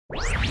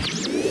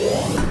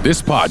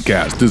This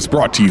podcast is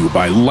brought to you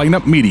by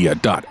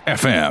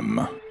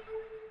lineupmedia.fm.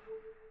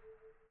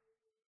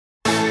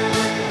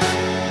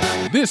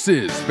 This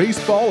is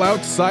Baseball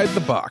Outside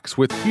the Box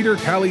with Peter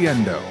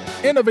Caliendo.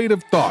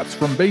 Innovative thoughts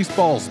from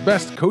baseball's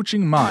best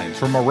coaching minds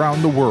from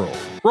around the world.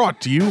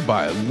 Brought to you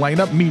by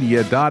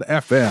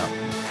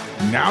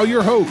lineupmedia.fm. Now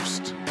your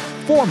host,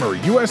 former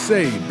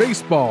USA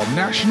Baseball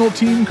National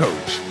Team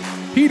Coach,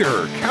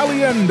 Peter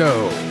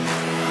Caliendo.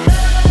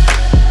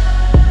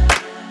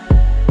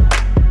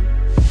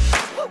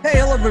 Hey,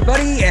 hello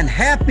everybody, and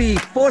happy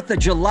 4th of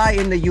July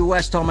in the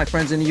U.S. to all my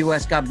friends in the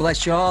U.S. God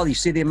bless you all. You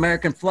see the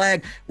American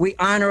flag. We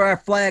honor our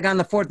flag on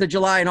the 4th of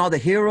July and all the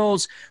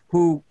heroes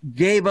who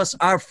gave us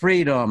our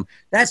freedom.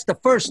 That's the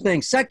first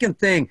thing. Second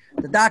thing,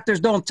 the doctors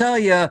don't tell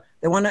you.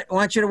 They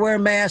want you to wear a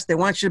mask. They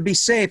want you to be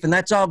safe, and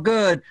that's all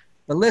good.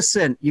 But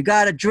listen, you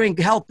got to drink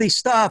healthy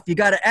stuff. You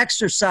got to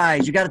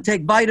exercise. You got to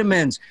take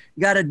vitamins.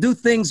 You got to do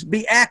things,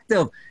 be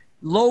active,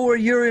 lower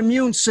your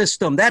immune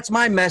system. That's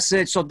my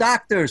message. So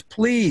doctors,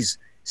 please,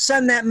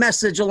 send that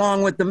message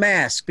along with the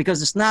mask,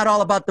 because it's not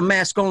all about the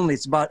mask only.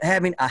 It's about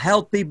having a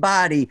healthy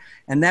body,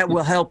 and that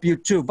will help you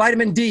too.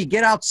 Vitamin D,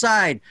 get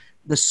outside.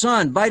 The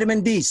sun,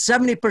 vitamin D.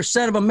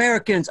 70% of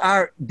Americans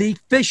are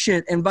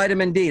deficient in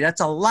vitamin D.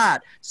 That's a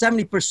lot,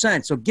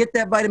 70%. So get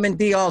that vitamin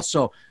D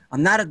also.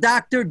 I'm not a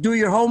doctor. Do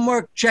your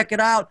homework. Check it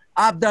out.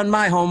 I've done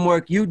my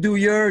homework. You do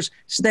yours.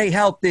 Stay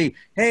healthy.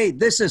 Hey,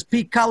 this is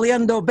Pete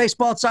Caliendo,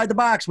 Baseball Outside the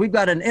Box. We've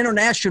got an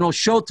international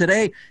show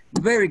today.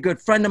 Very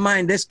good friend of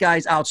mine. This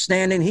guy's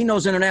outstanding. He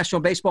knows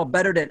international baseball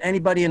better than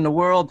anybody in the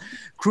world.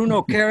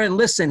 Kruno Karin,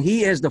 listen,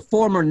 he is the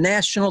former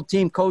national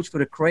team coach for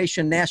the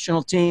Croatian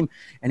national team.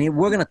 And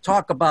we're going to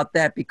talk about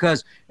that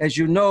because, as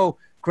you know,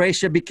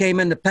 Croatia became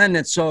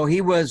independent, so he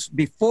was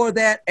before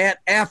that and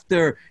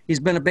after.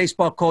 He's been a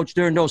baseball coach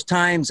during those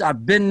times.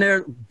 I've been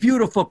there.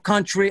 Beautiful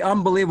country,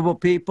 unbelievable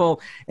people,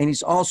 and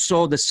he's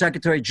also the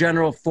Secretary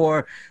General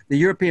for the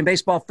European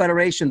Baseball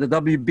Federation, the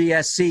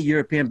WBSC,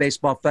 European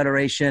Baseball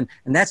Federation,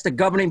 and that's the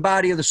governing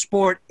body of the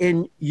sport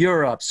in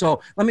Europe.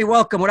 So let me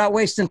welcome, without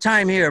wasting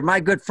time here, my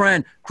good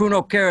friend,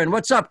 Kruno Karin.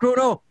 What's up,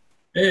 Kruno?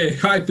 Hey,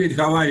 hi, Pete.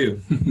 How are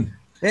you?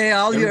 Hey,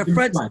 all your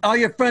friends are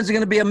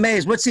going to be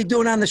amazed. What's he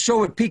doing on the show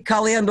with Pete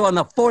Caliendo on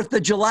the 4th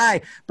of July?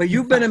 But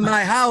you've been in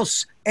my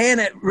house and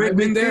at Wrigley I've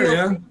been there,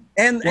 Field.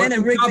 yeah. And at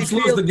Wrigley Cubs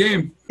Field. lost the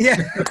game. Yeah.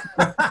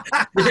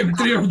 Game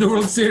 3 of the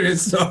World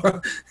Series. So.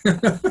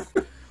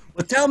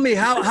 Well, tell me,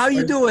 how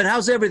you doing?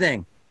 How's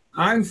everything?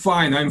 I'm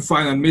fine.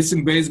 I'm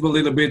missing baseball a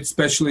little bit,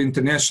 especially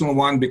international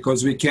one,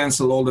 because we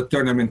canceled all the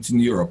tournaments in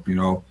Europe, you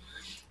know.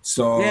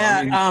 So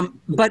yeah,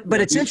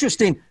 but it's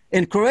interesting.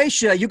 In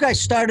Croatia, you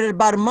guys started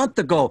about a month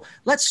ago.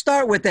 Let's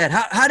start with that.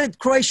 How did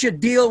Croatia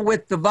deal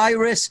with the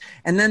virus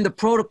and then the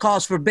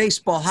protocols for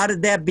baseball? How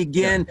did that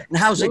begin, and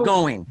how's it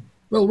going?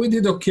 Well, we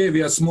did okay.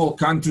 We are a small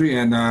country,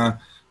 and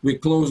we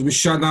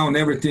shut down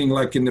everything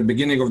like in the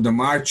beginning of the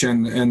March,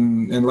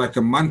 and like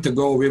a month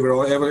ago, we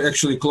were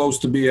actually close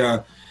to be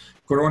a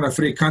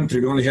corona-free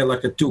country. We only had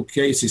like 2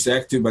 cases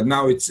active, but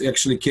now it's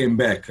actually came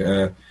back.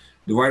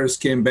 The virus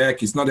came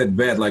back. It's not that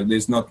bad. Like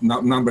there's not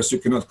numbers you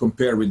cannot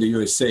compare with the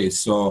USA.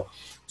 So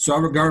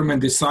our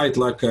government decided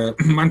like a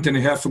month and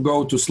a half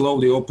ago to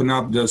slowly open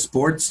up the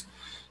sports,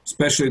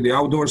 especially the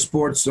outdoor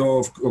sports.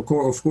 So of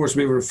course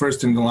we were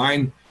first in the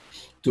line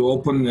to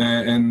open.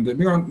 And you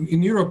know,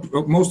 in Europe,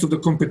 most of the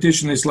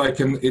competition is like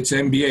it's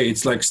NBA.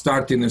 It's like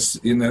start in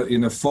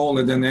a fall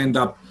and then end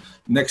up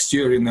next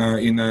year in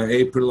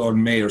April or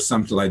May or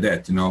something like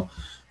that. You know.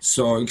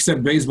 So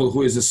except baseball,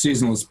 who is a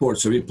seasonal sport,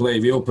 so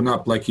we open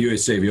up like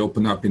USA, we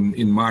open up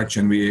in March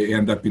and we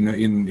end up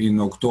in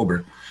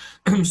October.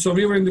 So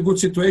we were in a good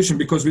situation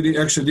because we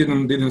actually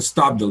didn't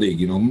stop the league.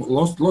 You know,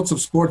 lots of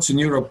sports in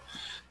Europe,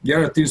 the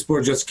other team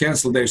sports just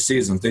canceled their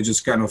seasons. They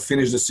just kind of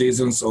finish the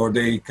seasons, or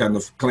they kind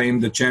of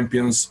claim the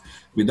champions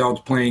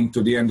without playing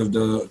to the end of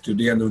the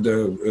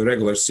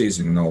regular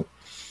season. You know.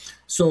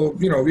 So,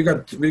 you know, we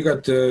got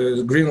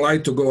green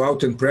light to go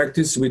out and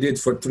practice. We did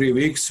for 3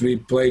 weeks. We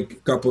played a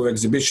couple of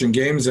exhibition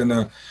games, and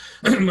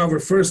our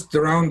first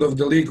round of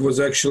the league was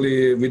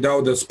actually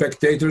without the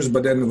spectators,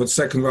 but then the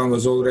second round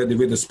was already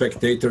with the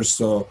spectators.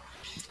 So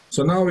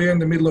now we're in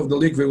the middle of the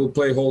league. We will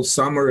play whole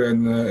summer,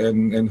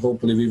 and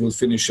hopefully we will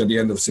finish at the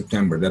end of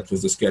September. That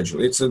was the schedule.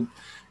 It's a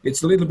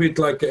little bit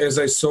like, as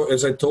I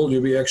told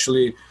you, we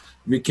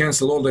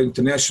canceled all the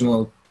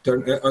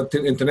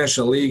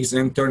international leagues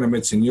and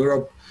tournaments in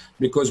Europe,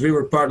 because we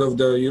were part of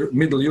the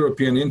Middle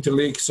European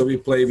Interleague, so we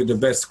play with the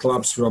best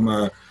clubs from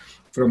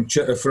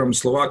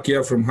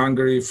Slovakia, from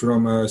Hungary,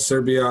 from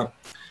Serbia,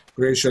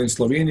 Croatia, and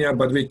Slovenia.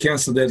 But we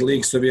canceled that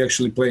league, so we're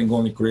actually playing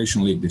only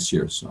Croatian league this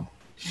year. So,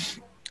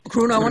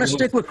 Kruno, I want to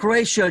stick with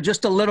Croatia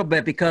just a little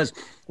bit, because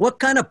what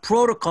kind of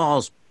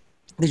protocols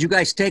did you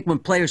guys take when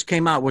players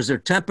came out? Was there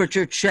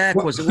temperature check?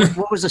 What was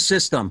the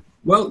system?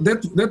 Well,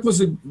 that's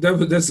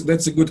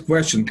a good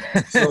question.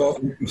 So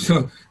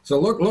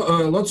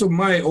lots of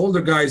my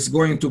older guys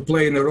going to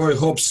play in the Roy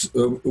Hobbs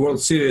World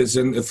Series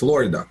in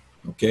Florida.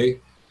 Okay,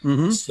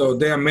 So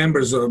they are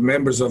members of the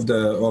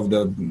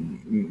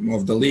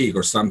league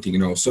or something, you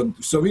know. So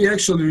we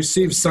actually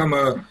received some.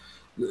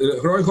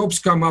 Roy Hobbs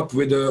come up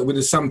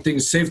with some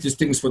things, safety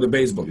things for the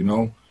baseball, you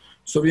know.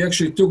 So we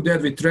actually took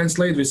that, we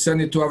translate, we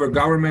send it to our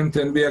government,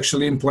 and we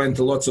actually implement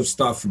lots of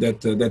stuff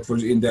that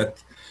was in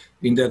that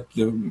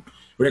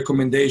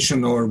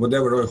recommendation or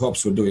whatever Roy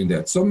Hobbs were doing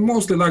that. So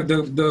mostly like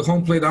the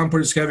home plate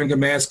umpires having the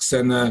masks,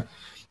 and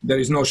there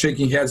is no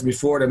shaking hands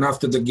before and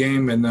after the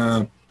game,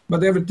 and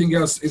but everything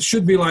else, it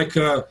should be like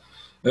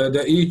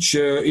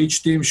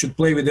each team should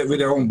play with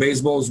their own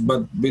baseballs,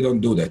 but we don't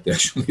do that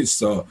actually.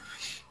 So.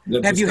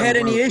 Have you had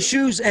any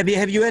issues? Have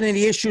you had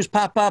any issues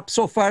pop up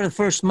so far the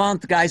first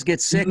month? Guys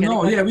get sick?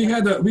 No, yeah, we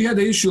had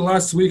an issue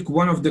last week.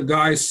 One of the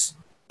guys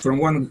from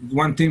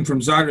one team from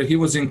Zagreb, he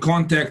was in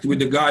contact with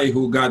the guy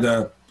who got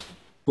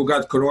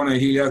corona.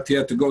 He had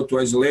to go to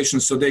isolation,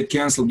 so they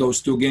canceled those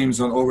 2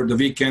 games over the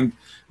weekend.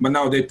 But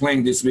now they're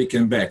playing this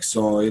weekend back,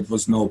 so it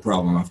was no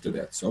problem after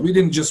that. So we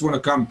didn't just want to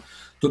come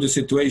to the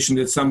situation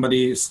that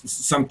somebody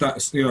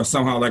sometimes, you know,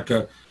 somehow like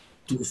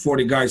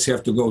 40 guys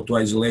have to go to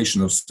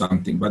isolation or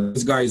something, but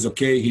this guy is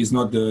okay. He's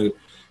not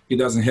he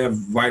doesn't have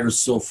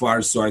virus so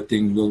far, so I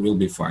think we'll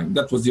be fine.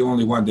 That was the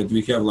only one that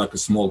we have like a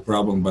small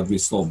problem, but we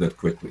solved that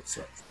quickly.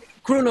 So,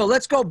 Kruno,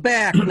 let's go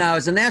back now.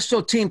 As a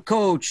national team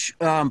coach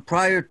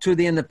prior to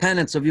the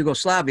independence of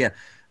Yugoslavia,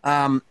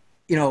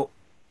 you know,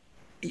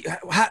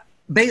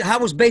 how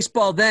was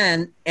baseball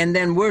then, and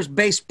then where's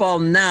baseball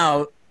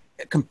now?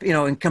 You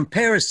know, in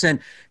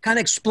comparison, kind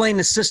of explain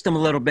the system a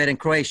little bit in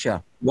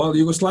Croatia. Well,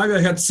 Yugoslavia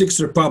had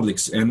 6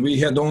 republics, and we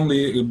had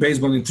only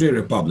baseball in 3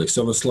 republics.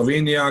 So it was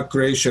Slovenia,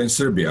 Croatia, and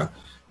Serbia.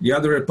 The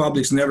other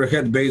republics never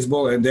had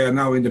baseball, and they are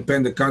now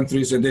independent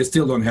countries, and they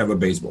still don't have a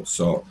baseball.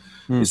 So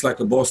it's like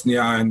a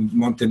Bosnia and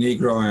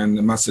Montenegro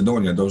and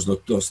Macedonia,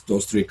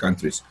 those 3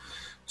 countries.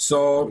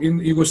 So in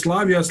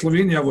Yugoslavia,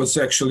 Slovenia was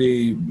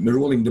actually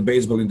ruling the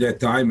baseball in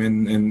that time,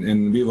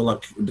 and we were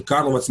like the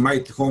Karlovac, my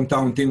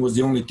hometown team, was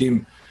the only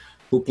team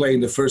who played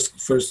in the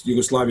first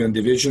Yugoslavian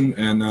division,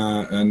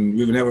 and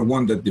we never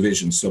won that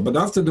division. So, but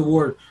after the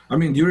war, I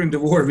mean, during the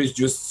war, we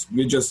just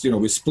you know,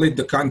 we split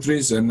the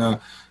countries, and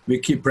we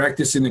keep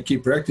practicing,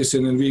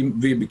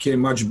 and we became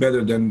much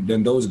better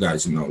than those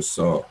guys, you know.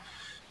 So,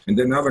 and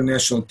then our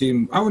national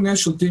team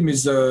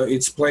is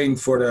it's playing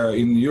for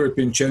in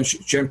European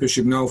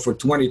Championship now for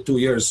 22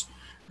 years,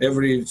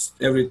 every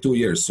 2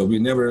 years. So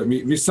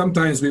we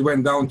sometimes we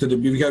went down to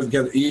we have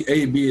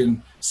A, B, and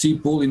C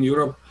pool in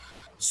Europe.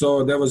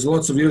 So there was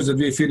lots of years that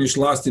we finished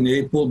last in the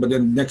A pool, but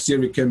then next year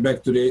we came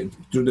back to the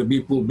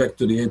B pool, back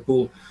to the A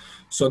pool.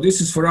 So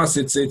this is for us.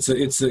 It's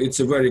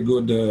a very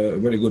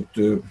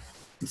good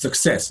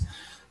success.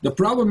 The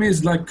problem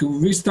is like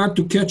we start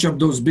to catch up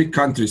those big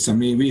countries. I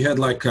mean, we had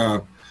like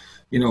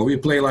you know, we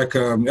play like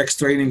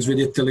extra innings with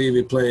Italy.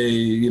 We play,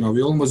 you know,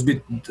 we almost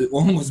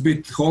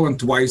beat Holland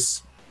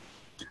twice.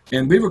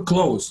 And we were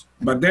close,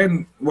 but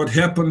then what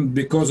happened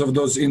because of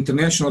those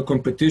international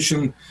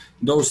competition,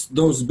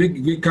 those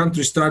big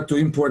countries start to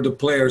import the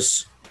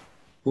players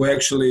who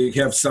actually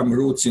have some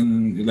roots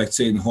in, let's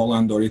say, in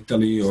Holland or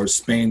Italy or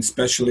Spain,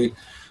 especially.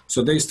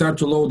 So they start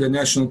to load the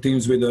national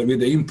teams with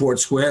the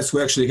imports who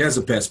actually has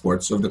the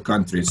passports of the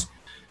countries,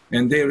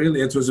 and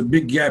it was a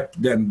big gap.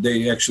 Then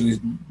they actually,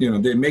 you know,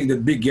 they make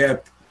that big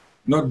gap.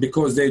 Not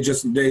because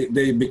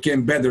they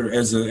became better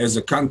as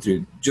a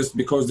country, just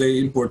because they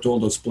import all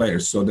those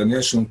players. So the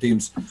national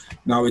teams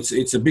now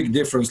it's a big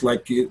difference,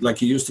 like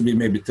it used to be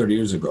maybe 30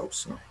 years ago.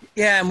 So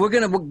yeah, and we're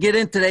gonna get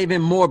into that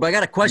even more. But I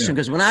got a question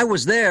because when I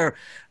was there,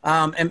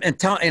 and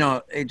tell you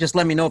know, just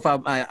let me know if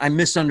I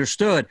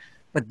misunderstood.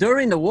 But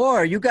during the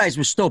war, you guys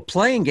were still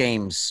playing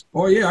games.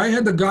 Oh yeah, I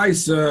had the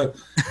guys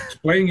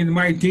playing in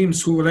my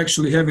teams who were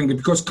actually having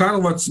because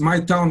Karlovac, my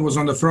town, was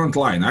on the front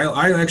line.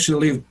 I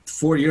actually lived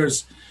 4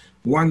 years.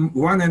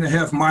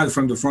 1.5 miles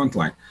from the front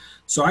line.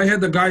 So I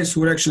had the guys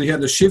who actually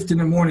had a shift in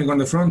the morning on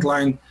the front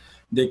line.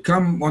 They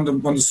come on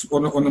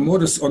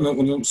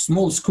the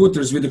small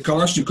scooters with the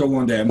Kalashnikov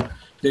on them.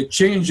 They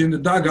change in the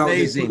dugout.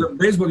 Amazing. They put the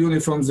baseball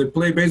uniforms. They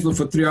play baseball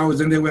for 3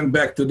 hours, and they went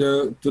back to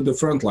the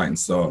front line.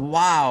 So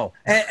wow.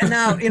 And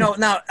now you know.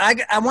 Now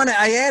I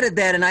added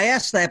that, and I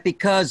asked that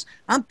because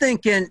I'm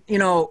thinking, you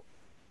know,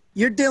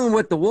 you're dealing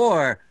with the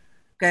war,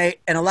 okay,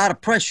 and a lot of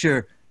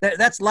pressure.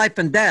 That's life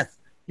and death.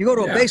 You go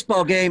to a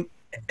baseball game,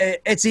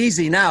 it's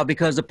easy now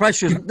because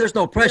there's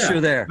no pressure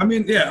there. I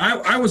mean,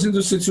 I was in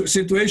the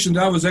situation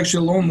that I was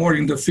actually alone more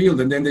in the field,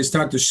 and then they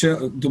start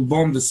to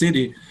bomb the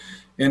city,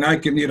 and I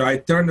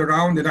turned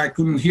around and I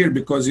couldn't hear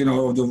because, you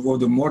know, of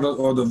the motor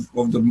of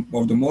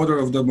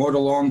the motor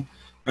alarm,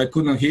 I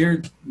couldn't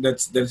hear.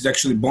 That's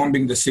actually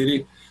bombing the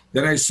city.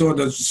 Then I saw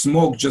the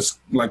smoke just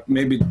like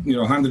maybe, you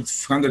know,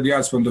 100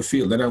 yards from the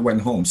field. Then I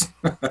went home.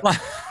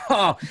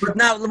 Oh,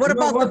 now, what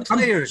about the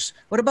players?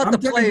 What about the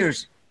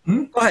players?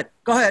 Go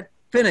ahead.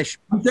 Finish.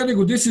 I'm telling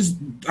you,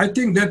 I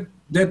think that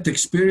that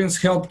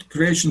experience helped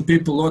Croatian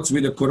people lots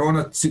with the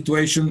Corona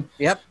situation.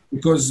 Yep.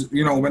 Because,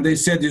 you know, when they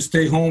said you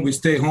stay home, we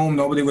stay home.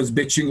 Nobody was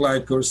bitching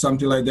or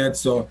something like that.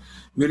 So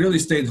we really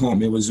stayed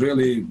home. It was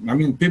really, I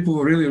mean, people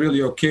were really,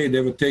 really okay.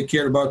 They would take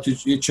care about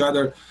each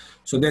other.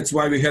 So that's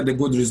why we had the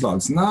good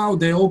results. Now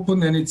they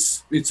open, and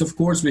it's of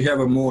course we have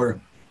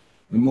more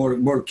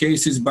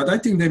cases, but I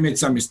think they made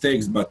some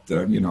mistakes. But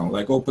you know,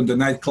 like open the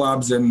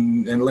nightclubs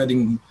and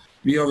letting,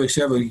 we always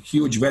have a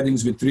huge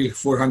weddings with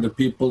 300-400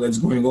 people that's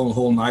going on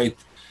whole night,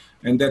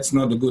 and that's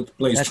not a good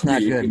place that's to not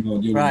be. good. You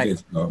know, during right.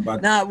 this.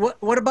 But now,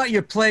 what about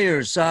your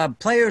players?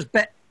 Players,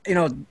 you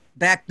know,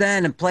 back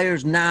then and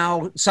players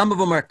now. Some of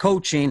them are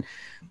coaching.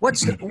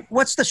 What's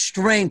the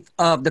strength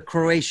of the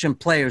Croatian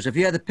players? If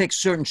you had to pick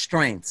certain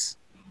strengths.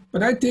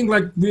 But I think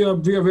like we are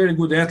very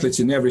good athletes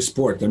in every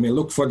sport. I mean,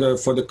 look for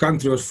the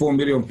country of 4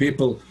 million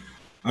people.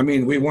 I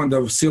mean, we won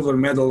the silver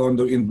medal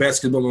in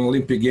basketball on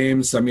Olympic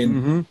Games. I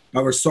mean,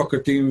 our soccer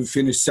team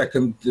finished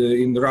second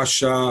in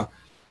Russia.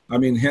 I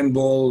mean,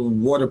 handball,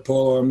 water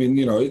polo. I mean,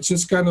 you know, it's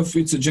just kind of,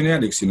 it's a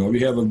genetics. You know, we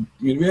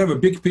have a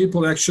big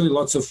people actually,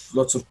 lots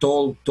of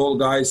tall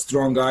guys,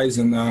 strong guys,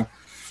 and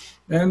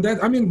that,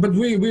 I mean, but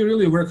we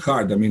really work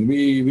hard. I mean,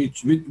 we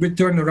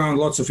turned around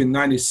lots of in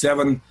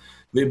 '97.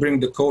 We bring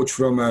the coach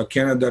from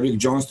Canada, Rick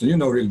Johnston. You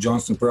know Rick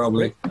Johnston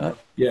probably.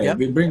 Yep.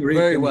 We bring Rick,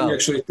 and we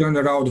actually turn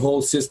around the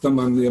whole system,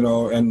 and you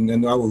know,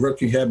 and our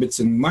working habits.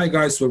 And my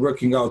guys were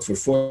working out for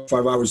 4 or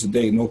 5 hours a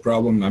day, no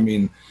problem. I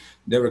mean,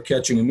 they were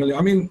catching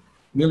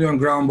million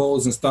ground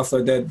balls and stuff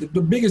like that.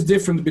 The biggest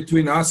difference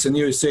between us and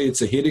USA,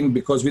 it's a hitting,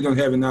 because we don't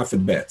have enough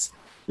at bats.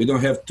 We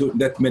don't have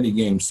that many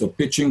games. So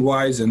pitching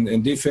wise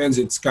and defense,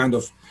 it's kind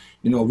of,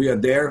 you know, we are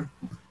there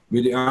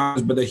with the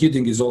arms, but the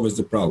hitting is always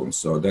the problem.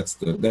 So that's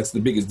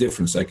the biggest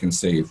difference I can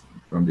say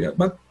from the.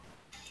 But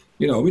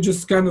you know,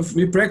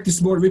 we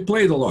practice more. We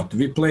played a lot.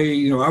 We play.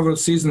 You know, our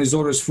season is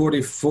always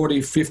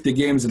 40, 50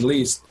 games at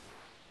least.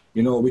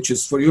 You know, which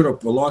is for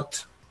Europe a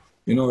lot.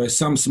 You know, as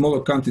some smaller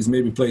countries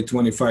maybe play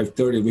 25,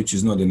 30, which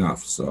is not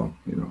enough. So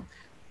you know.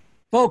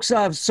 Folks,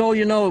 so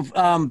you know,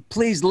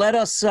 please let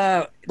us,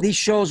 these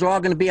shows are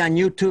all going to be on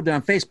YouTube. They're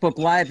on Facebook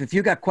Live. If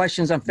you got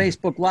questions on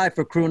Facebook Live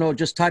for Kruno,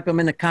 just type them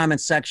in the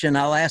comments section.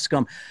 I'll ask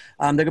them.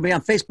 They're going to be on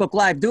Facebook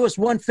Live. Do us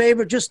one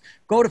favor. Just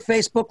go to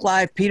Facebook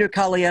Live, Peter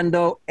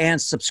Caliendo, and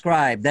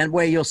subscribe. That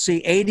way you'll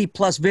see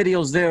 80-plus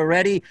videos there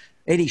already.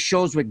 80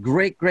 shows with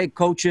great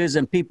coaches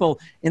and people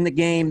in the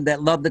game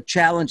that love the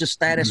challenge, the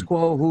status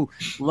quo, who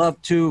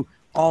love to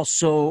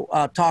also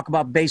talk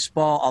about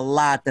baseball a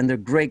lot, and they're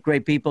great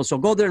people. So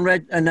go there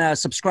and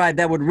subscribe.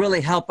 That would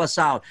really help us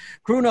out.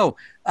 Kruno,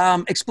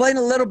 explain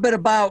a little bit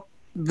about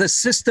the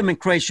system in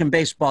Croatian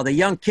baseball, the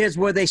young kids,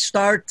 where they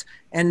start,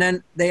 and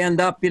then they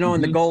end up, you know,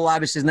 in the goal,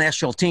 obviously, the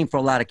national team for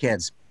a lot of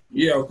kids.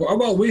 Yeah,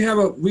 well, we have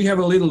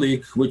a little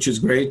league, which is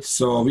great.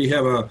 So we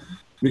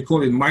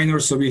call it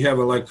minor. So we have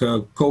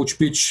a coach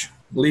pitch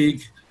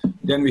league.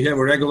 Then we have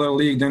a regular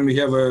league. Then we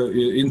have a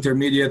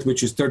intermediate,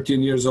 which is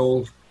 13 years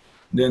old.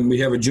 Then we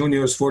have a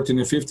juniors, 14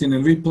 and 15,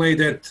 and we play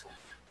that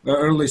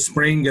early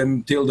spring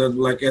until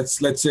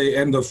let's say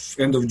end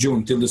of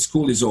June, till the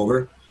school is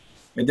over,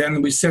 and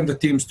then we send the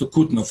teams to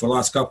Kutno for the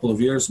last couple of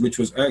years, which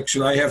was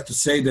actually, I have to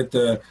say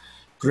that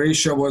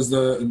Croatia was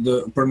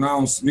the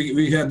pronounced.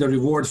 We had the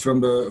reward for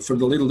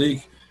the Little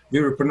League. We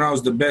were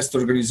pronounced the best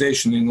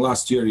organization in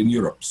last year in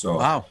Europe. So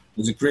wow.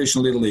 It's a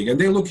Croatian Little League, and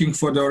they're looking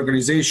for the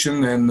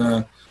organization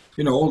and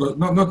you know, all the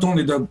not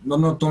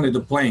only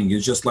the playing.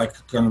 It's just like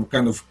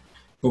kind of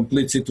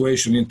complete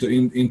situation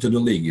into the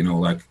league, you know,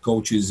 like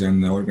coaches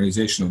and the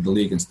organization of the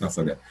league and stuff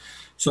like that.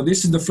 So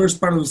this is the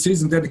first part of the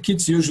season. Then the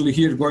kids usually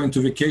here going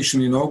to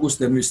vacation in August.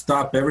 Then we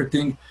stop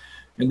everything,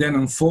 and then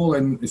in fall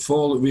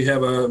we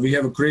have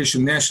a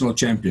Croatian national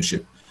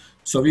championship.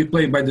 So we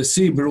play by the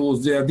SEAB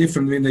rules. They are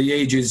different in the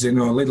ages. You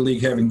know, Little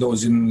League having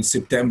those in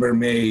September,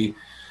 May.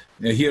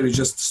 Here is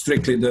just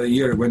strictly the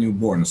year when you're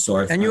born. So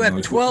and you have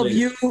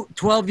 12U,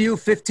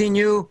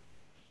 15U.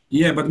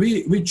 Yeah, but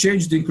we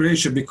changed in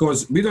Croatia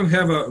because we don't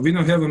have an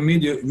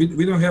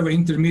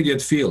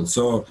intermediate field.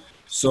 So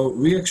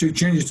we actually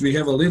changed. We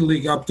have a Little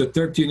League up to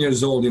 13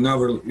 years old in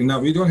our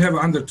we don't have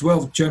under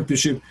 12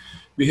 championship.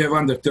 We have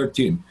under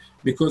 13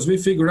 because we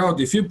figure out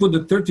if you put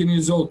the 13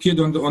 years old kid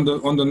on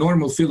the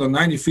normal field on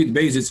 90 feet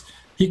bases,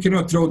 he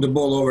cannot throw the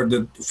ball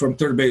over from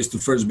third base to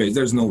first base.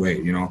 There's no way,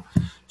 you know.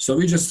 So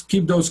we just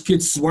keep those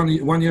kids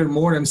one year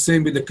more, and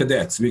same with the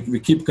cadets. We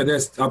keep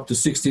cadets up to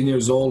 16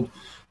 years old.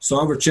 So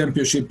our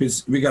championship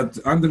is, we got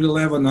under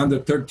 11, under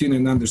 13,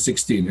 and under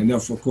 16, and then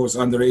of course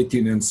under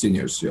 18 and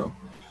seniors. Yeah.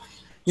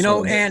 You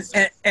know,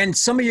 and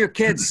some of your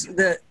kids,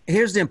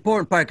 here's the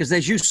important part, because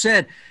as you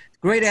said,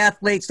 great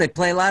athletes, they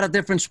play a lot of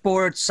different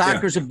sports.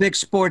 Soccer's a big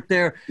sport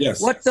there.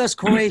 Yes. What does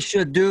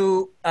Croatia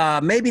do?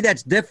 Maybe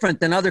that's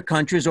different than other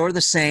countries or the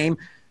same,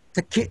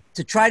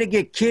 to try to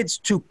get kids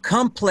to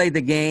come play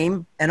the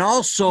game, and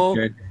also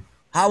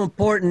how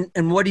important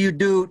and what do you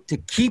do to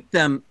keep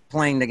them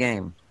playing the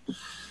game?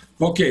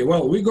 Okay,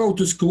 well, we go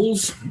to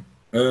schools.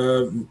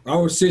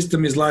 Our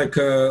system is like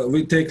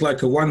we take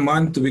like 1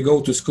 month. We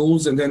go to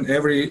schools, and then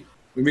every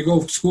we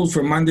go to school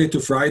from Monday to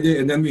Friday,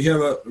 and then we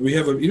have a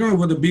you know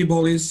what the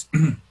b-ball is?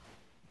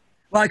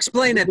 Well,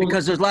 explain it,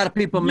 because there's a lot of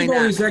people may not.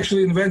 B-ball is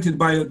actually invented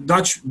by a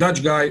Dutch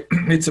guy.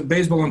 It's a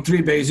baseball on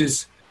 3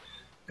 bases,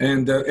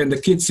 and the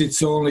kids,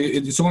 it's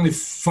only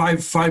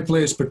five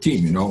players per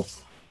team, you know.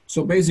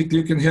 So basically,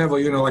 you can have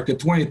like a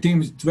 20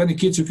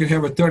 kids. You can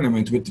have a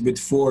tournament with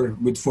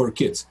four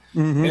kids,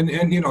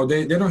 and you know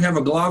they don't have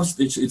a gloves.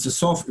 It's a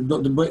soft.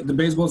 The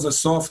baseballs are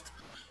soft,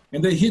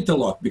 and they hit a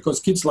lot because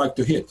kids like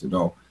to hit, you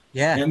know.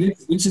 Yeah. And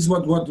this is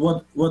what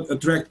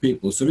attract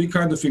people. So we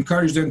kind of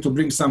encourage them to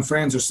bring some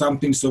friends or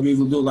something. So we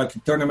will do like a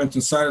tournament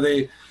on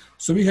Saturday.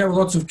 So we have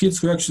lots of kids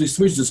who actually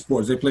switch the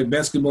sports. They play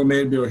basketball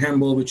maybe or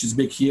handball, which is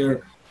big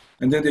here.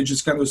 And then they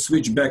just kind of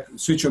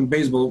switch on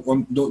baseball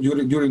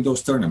during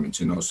those tournaments,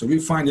 you know. So we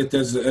find it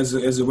as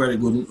a very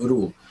good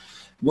rule.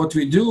 What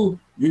we do,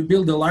 we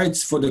build the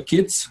lights for the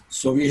kids.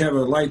 So we have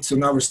lights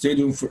in our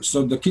stadium.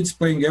 So the kids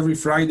playing every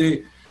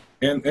Friday,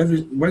 and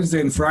every Wednesday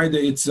and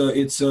Friday it's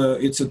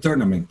a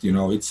tournament, you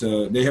know.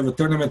 They have a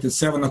tournament at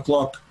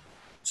 7:00.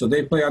 So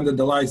they play under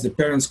the lights. The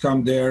parents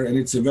come there, and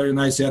it's a very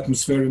nice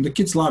atmosphere, and the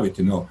kids love it,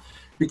 you know,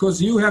 because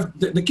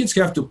the kids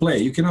have to play.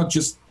 You cannot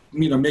just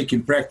make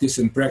him practice.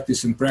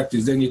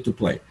 They need to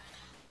play.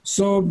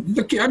 So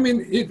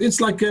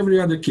it's like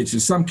every other kid.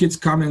 Some kids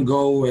come and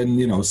go,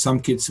 and some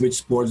kids switch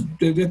sports.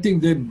 They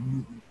think that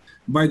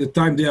by the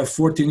time they are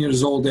 14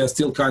 years old, they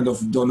still kind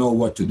of don't know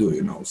what to do,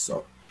 you know.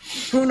 So,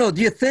 Kruno,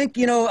 do you think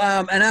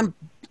and I'm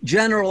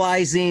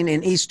generalizing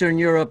in Eastern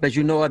Europe, as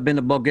you know, I've been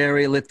to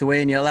Bulgaria,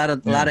 Lithuania, a lot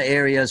of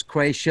areas,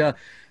 Croatia.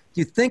 Do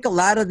you think a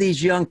lot of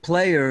these young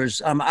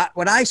players,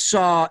 what I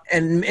saw,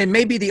 and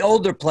maybe the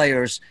older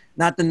players,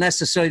 not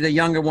necessarily the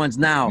younger ones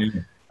now,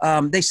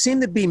 they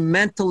seem to be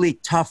mentally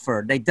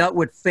tougher. They dealt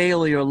with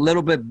failure a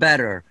little bit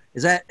better.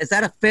 Is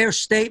that a fair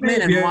statement,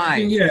 maybe, and why?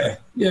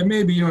 Yeah,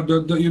 maybe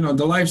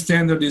the life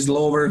standard is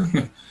lower,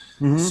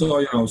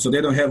 so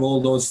they don't have all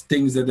those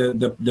things that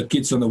the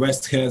kids on the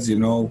West has, you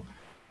know.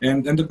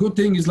 And the good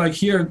thing is, like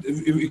here,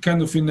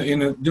 kind of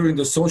during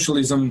the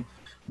socialism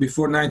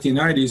before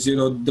 1990s,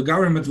 the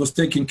government was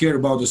taking care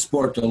about the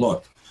sport a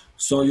lot.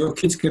 So your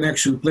kids can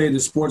actually play the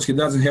sports. He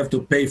doesn't have to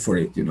pay for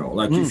it, you know.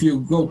 Like if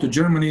you go to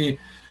Germany,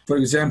 for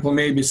example,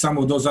 maybe some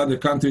of those other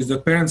countries, the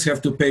parents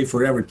have to pay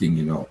for everything,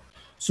 you know.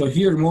 So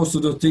here, most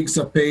of the things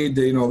are paid.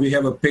 We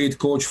have a paid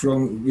coach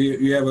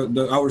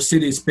our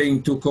city is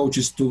paying 2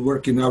 coaches to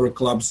work in our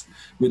clubs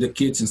with the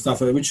kids and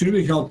stuff, which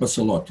really help us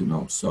a lot, you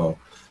know. So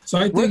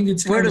I think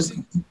it's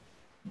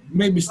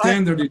maybe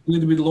standard is a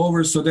little bit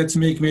lower, so that's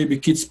make maybe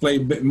kids play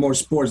more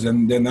sports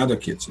than other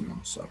kids, you know.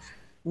 So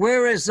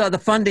where is the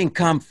funding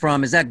come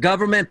from? Is that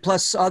government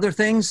plus other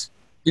things?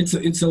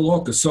 It's a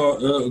local.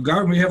 So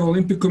we have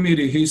Olympic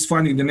Committee. He's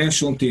funding the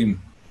national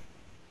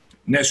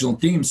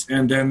teams,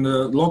 and then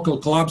local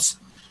clubs,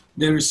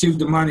 they receive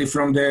the money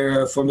from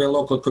their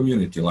local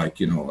community. Like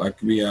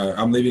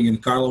I'm living in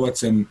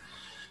Karlovac,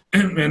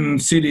 and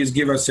cities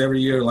give us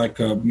every year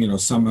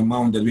some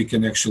amount that we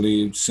can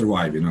actually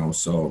survive, you know.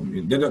 So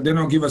they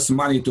don't give us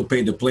money to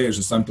pay the players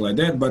or something like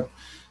that, but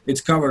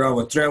it's cover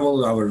our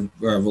travel,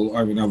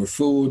 our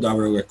food,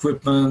 our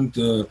equipment,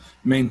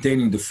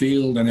 maintaining the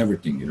field and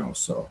everything, you know.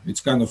 So it's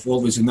kind of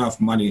always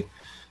enough money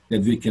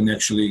that we can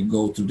actually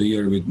go through the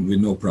year with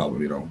no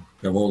problem, you know.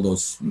 We have all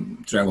those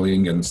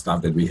traveling and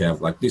stuff that we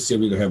have. Like this year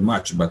we don't have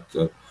much, but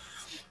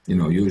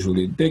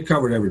usually they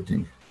cover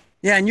everything.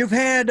 Yeah, and you've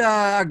had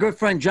our good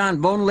friend John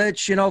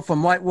Vonlich,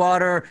 from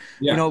Whitewater.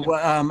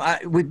 Yeah.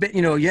 We've been,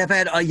 you have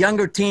had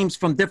younger teams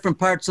from different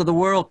parts of the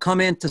world come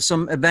into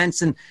some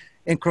events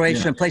in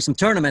Croatia and play some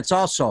tournaments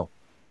also.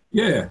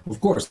 Yeah, of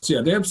course.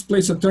 Yeah, they have to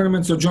play some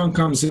tournaments. So John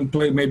comes and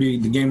play maybe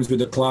the games with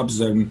the clubs,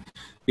 and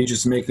he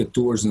just make the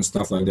tours and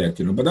stuff like that,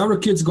 you know. But our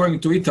kids going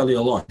to Italy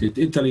a lot.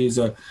 Italy is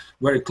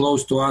very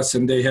close to us,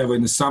 and they have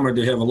in the summer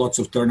they have lots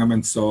of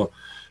tournaments. So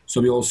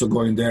we also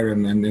go in there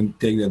and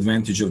take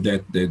advantage of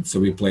that.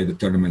 So we play the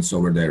tournaments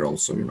over there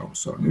also, you know.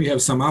 So we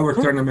have some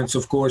tournaments,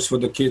 of course, for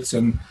the kids,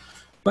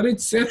 but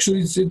it's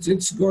actually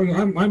it's going.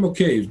 I'm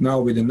okay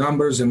now with the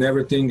numbers and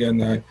everything,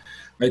 and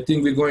I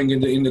think we're going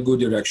in the good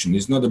direction.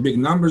 It's not the big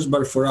numbers,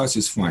 but for us,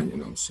 it's fine, you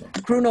know. So,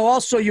 Kruno,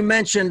 also you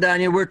mentioned,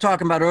 we were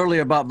talking about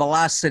earlier about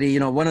velocity.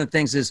 One of the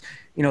things is,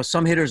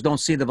 some hitters don't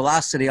see the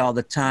velocity all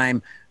the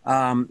time.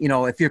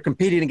 If you're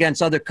competing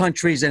against other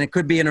countries, and it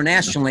could be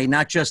internationally,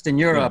 not just in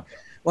Europe. Yeah.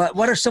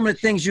 What are some of the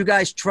things you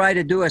guys try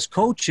to do as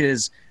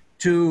coaches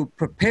to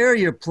prepare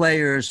your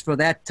players for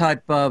that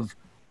type of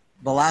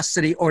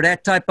velocity or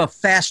that type of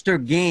faster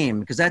game?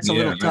 Because that's a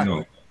little tough. I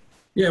know.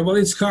 Yeah, well,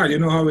 it's hard. You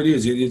know how it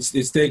is.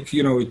 It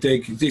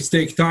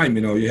takes time.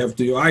 You have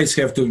to. Your eyes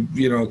have to.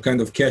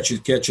 Kind of catch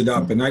it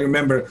up. And I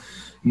remember,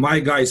 my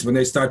guys, when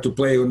they start to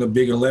play on a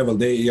bigger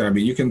level,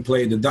 you can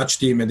play the Dutch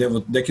team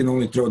and they can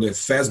only throw the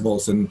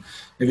fastballs and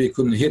maybe you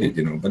couldn't hit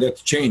it, but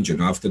that changed,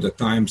 after the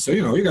time. So,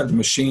 you got the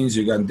machines,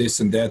 you got this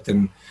and that,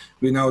 and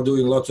we're now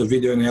doing lots of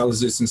video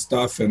analysis and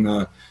stuff,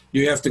 and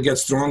you have to get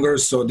stronger.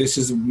 So this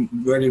is a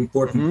very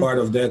important part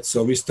of that.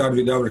 So we start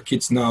with our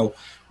kids now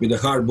with the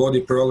hard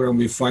body program.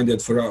 We find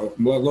that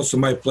lots of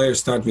my players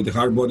start with the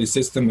hard body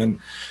system, and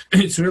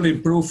it's really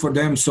improved for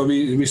them. So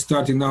we're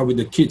starting now with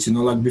the kids,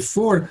 like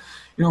before,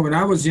 when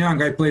I was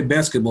young, I played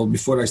basketball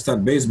before I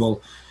started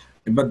baseball.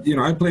 But,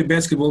 I play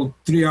basketball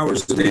 3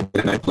 hours a day,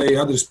 and I play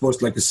other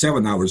sports like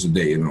 7 hours a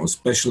day,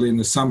 especially in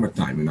the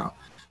summertime,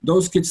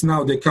 Those kids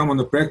now, they come on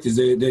the practice,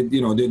 they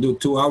do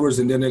 2 hours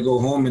and then they go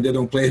home and they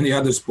don't play any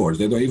other sports.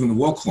 They don't even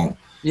walk home.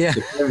 Yeah.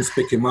 The parents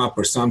pick him up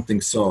or something.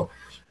 So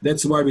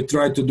that's why we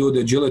try to do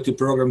the agility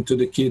program to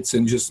the kids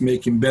and just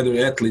make them better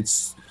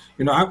athletes.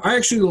 I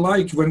actually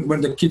like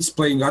when the kids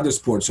playing other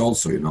sports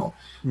also, I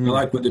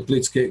like when the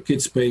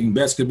kids playing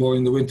basketball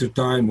in the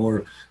wintertime,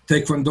 or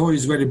Taekwondo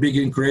is very big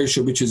in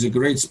Croatia, which is a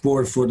great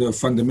sport for the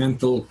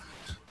fundamental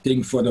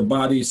thing for the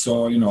body.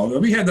 So,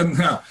 we have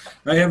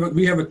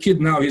a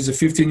kid now, he's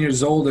 15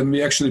 years old, and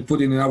we actually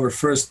put in our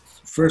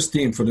first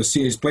team for the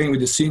seniors, playing with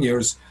the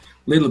seniors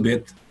a little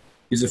bit.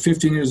 He's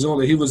 15 years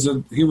old. He was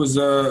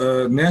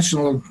a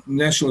national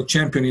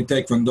champion in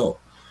Taekwondo.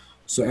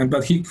 So,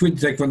 but he quit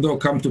Taekwondo,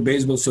 come to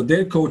baseball. So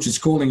their coach is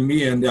calling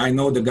me, and I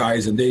know the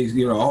guys, and they,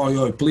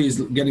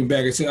 please get him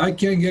back. I said, I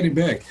can't get him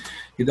back.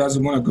 He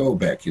doesn't want to go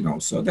back,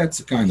 So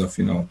that's kind of,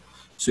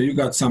 So you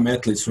got some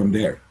athletes from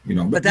there,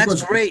 But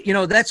that's great.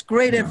 That's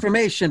great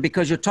information,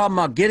 because you're talking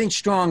about getting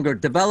stronger,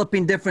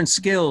 developing different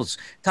skills,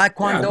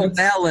 Taekwondo,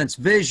 balance,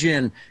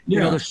 vision.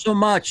 There's so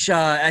much.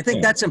 I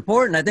think that's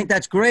important. I think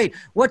that's great.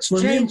 What's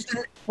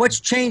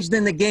changed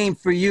in the game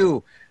for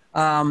you,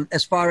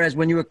 as far as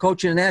when you were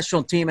coaching the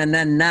national team and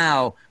then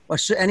now?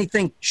 Was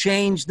anything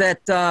changed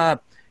that,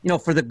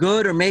 for the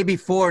good, or maybe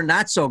for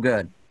not so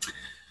good?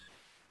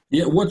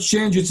 Yeah, what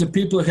changed is the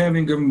people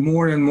having a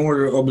more and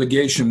more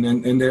obligation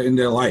in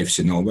their lives.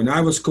 When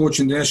I was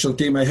coaching the national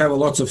team, I have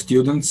lots of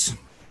students.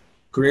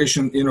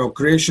 Croatian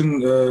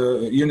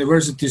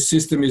university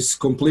system is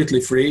completely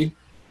free,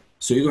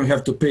 so you don't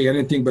have to pay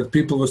anything. But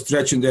people were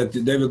stretching that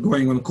they were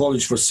going on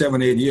college for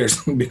 7-8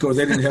 years because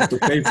they didn't have to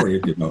pay for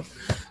it.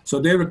 So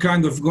they were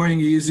kind of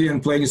going easy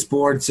and playing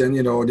sports, and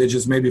they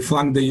just maybe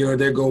flunk the year,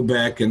 they go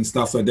back and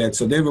stuff like that.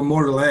 So they were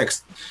more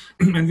relaxed.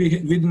 And we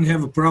didn't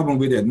have a problem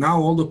with that.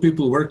 Now all the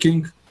people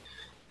working,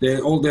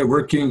 they're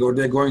working, or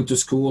they're going to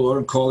school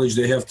or college,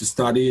 they have to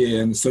study,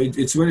 and so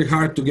it's very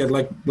hard to get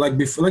like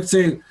before. Let's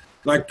say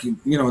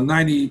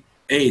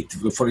 98,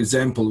 for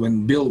example,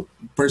 when Bill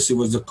Percy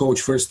was the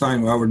coach first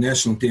time, our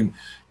national team,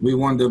 we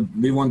won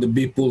the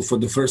B pool for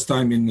the first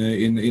time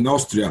in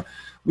Austria.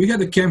 We had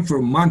a camp for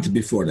a month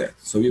before that,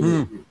 so we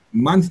were a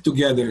month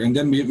together, and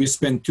then we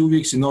spent 2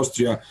 weeks in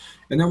Austria.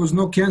 And there was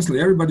no canceling.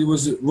 Everybody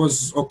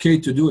was okay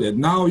to do that.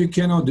 Now you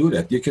cannot do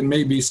that. You can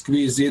maybe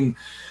squeeze in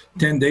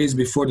 10 days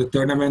before the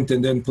tournament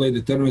and then play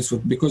the tournaments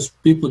because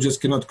people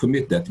just cannot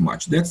commit that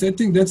much.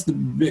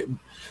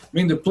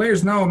 The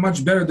players now are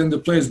much better than the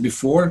players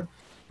before.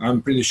 I'm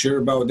pretty sure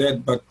about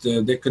that, but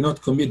they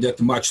cannot commit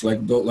that much like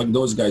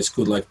those guys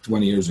could like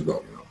 20 years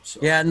ago. So.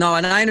 Yeah, no,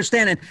 and I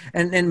understand.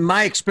 And in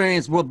my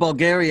experience with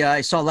Bulgaria, I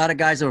saw a lot of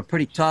guys that were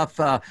pretty tough.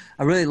 I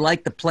really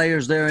liked the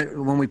players there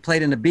when we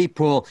played in the B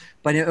pool.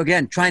 But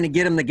again, trying to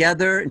get them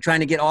together and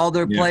trying to get all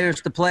their players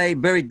to play,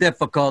 very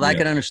difficult. I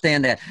can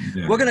understand that.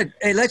 Yeah.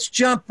 Let's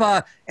jump,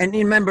 and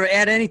remember,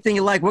 add anything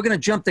you like. We're going to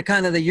jump to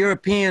kind of the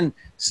European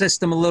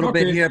system a little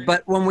bit here.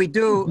 But when we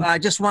do, I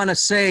just want to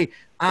say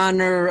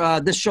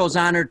this shows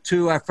honor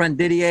to our friend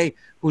Didier,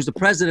 who's the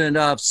president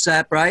of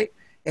SEP, right?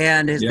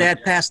 And his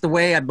dad passed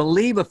away, I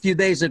believe, a few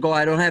days ago.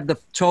 I don't have the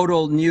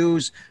total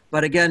news,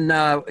 but again,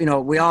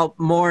 we all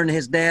mourn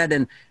his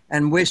dad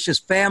and wish his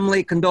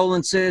family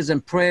condolences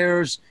and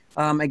prayers.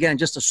 Again,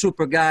 just a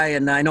super guy,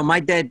 and I know my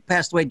dad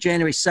passed away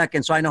January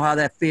 2nd, so I know how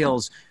that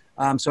feels.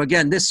 So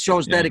again, this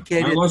show's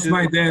dedicated to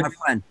my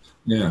friend.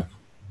 Yeah.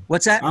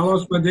 What's that? I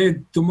lost my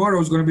dad. Tomorrow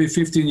is going to be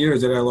 15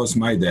 years that I lost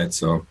my dad.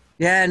 So.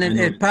 Yeah, and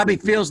it probably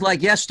feels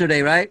like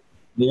yesterday, right?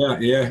 Yeah,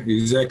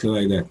 exactly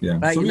like that. Yeah.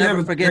 Right, so you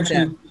never forget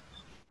that.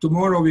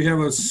 Tomorrow we have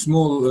a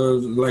small,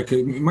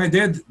 my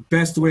dad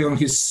passed away on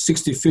his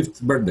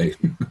 65th birthday.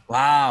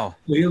 Wow.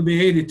 So he'll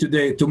be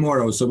 80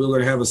 tomorrow. So we're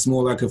going to have a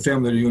small, a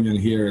family reunion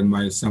here in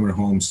my summer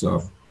home.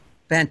 So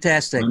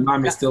fantastic. My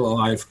mom is still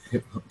alive.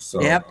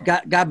 So. Yep.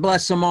 God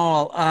bless them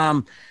all.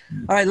 All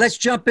right, let's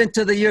jump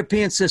into the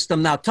European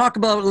system now. Talk a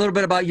little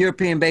bit about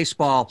European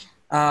baseball.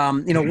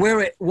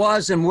 Where it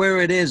was and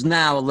where it is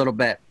now a little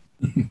bit.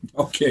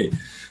 Okay.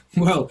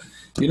 Well,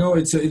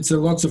 it's a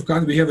lots of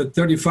countries. We have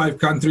 35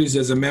 countries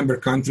as a member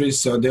countries,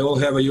 so they all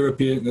have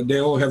they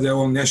all have their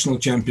own national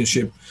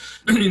championship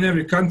in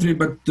every country.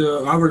 But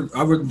our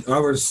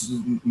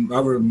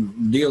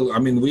deal, I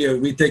mean,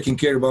 we taking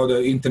care about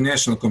the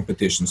international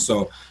competition.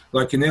 So,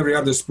 like in every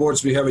other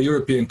sports, we have a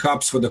European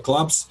cups for the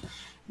clubs.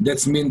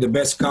 That's mean the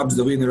best Cubs,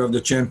 the winner of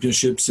the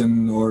championships,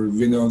 or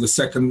winner of the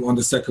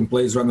second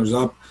place runners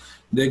up.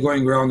 They're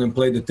going around and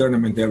play the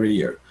tournament every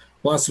year.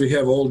 Plus, we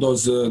have all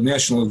those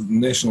national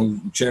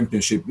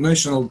championship,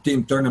 national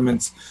team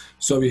tournaments.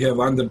 So we have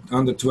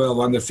under 12,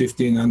 under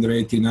 15, under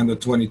 18, under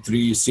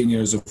 23,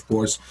 seniors, of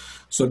course.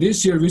 So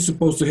this year we're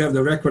supposed to have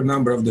the record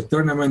number of the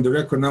tournament, the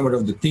record number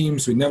of the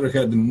teams. We never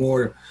had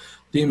more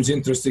teams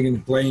interested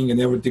in playing and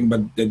everything,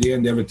 but at the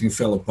end everything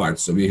fell apart.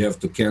 So we have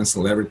to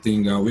cancel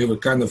everything. We were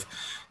kind of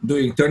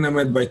doing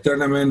tournament by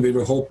tournament. We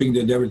were hoping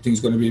that everything's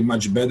going to be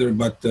much better,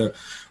 but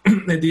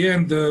at the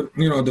end,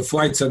 the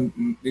flights are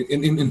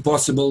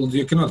impossible.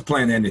 You cannot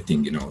plan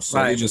anything, So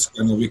right. We just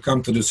we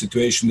come to the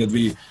situation that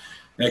we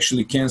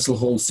actually cancel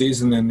whole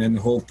season and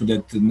hope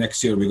that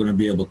next year we're going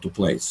to be able to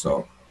play.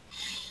 So.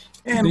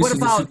 And what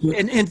about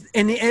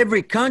in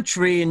every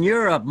country in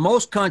Europe?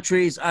 Most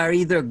countries are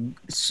either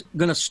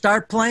going to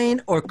start playing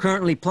or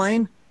currently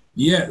playing.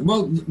 Yeah,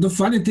 well, the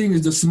funny thing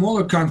is the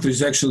smaller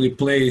countries actually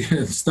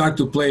start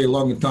to play a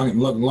long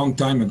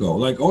time ago.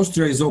 Like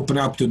Austria is open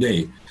up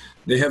today.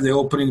 They have the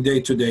opening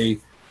day today.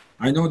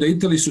 I know that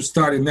Italy should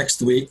start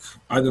next week.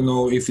 I don't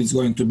know if it's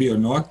going to be or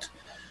not.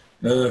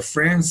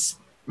 France,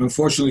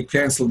 unfortunately,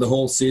 canceled the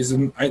whole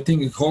season. I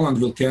think Holland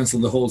will cancel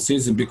the whole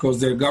season because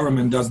their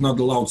government does not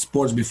allow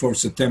sports before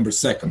September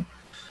 2nd.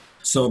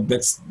 So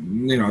that's,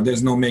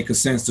 there's no make a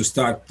sense to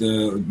start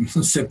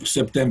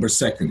September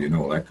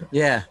 2nd,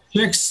 Yeah.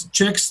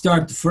 Czechs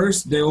start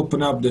first. They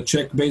open up the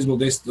Czech baseball.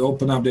 They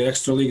open up the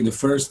extra league the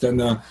first.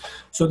 And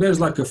so there's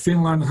like a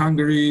Finland,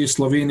 Hungary,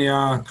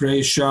 Slovenia,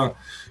 Croatia.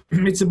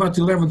 It's about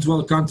 11,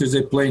 12 countries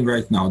they're playing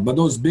right now. But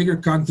those bigger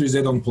countries,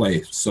 they don't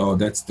play. So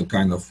that's the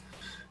kind of,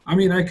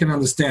 I can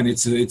understand.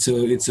 It's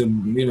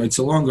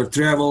a longer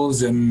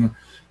travels and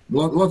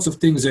lots of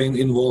things are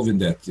involved in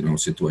that,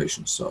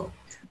 situation. So.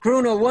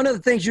 Kruno, one of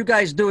the things you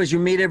guys do is you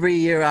meet every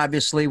year,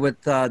 obviously,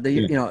 with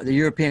the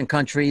European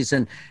countries,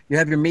 and you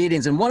have your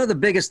meetings. And one of the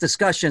biggest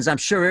discussions, I'm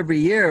sure, every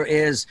year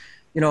is,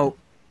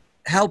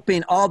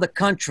 helping all the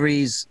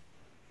countries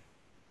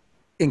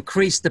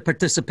increase the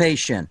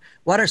participation.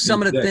 What are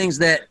some of the things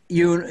that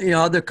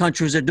other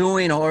countries are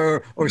doing,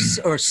 or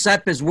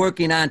SEP is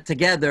working on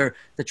together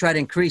to try to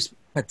increase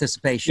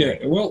participation?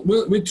 Yeah, well,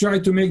 we try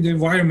to make the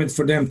environment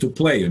for them to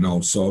play,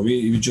 So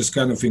we just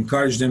kind of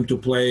encourage them to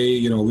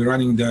play. We're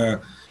running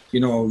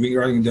we're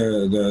running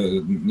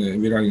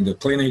the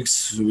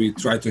clinics. We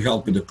try to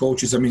help with the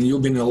coaches.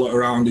 You've been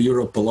around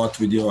Europe a lot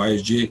with your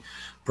ISG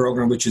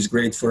program, which is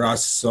great for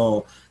us.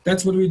 So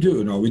that's what we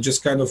do. We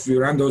just we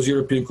run those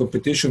European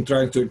competition,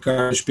 trying to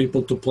encourage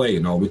people to play.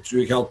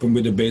 We help them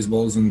with the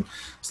baseballs and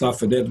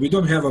stuff like that. We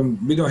don't have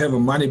a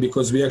money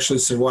because we actually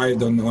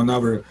survived on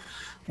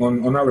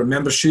our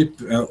membership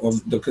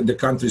of the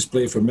countries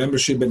play for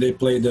membership, but they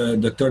play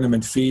the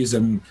tournament fees,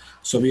 and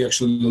so we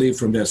actually live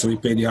from there. So we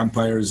pay the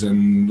umpires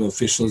and the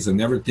officials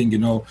and everything.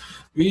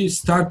 We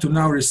start to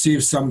now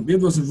receive some. It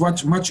was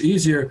much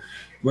easier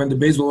when the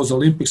baseball was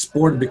Olympic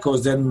sport,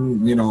 because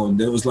then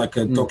there was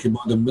talking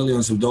about the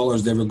millions of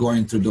dollars they were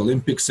going through the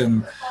Olympics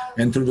and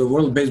through the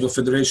World Baseball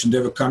Federation.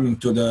 They were coming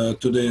to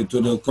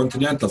the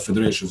continental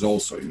federations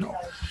also.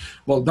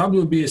 Well,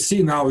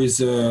 WBSC now is,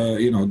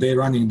 they're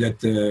running that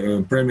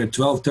Premier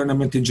 12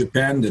 tournament in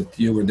Japan that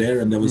you were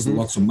there, and there was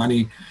lots of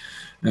money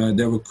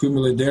that were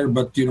accumulated there.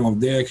 But,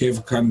 they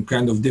have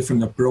kind of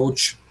different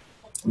approach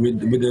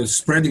with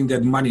spreading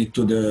that money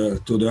to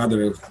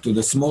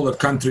the smaller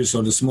countries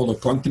or the smaller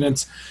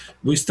continents.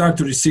 We start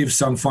to receive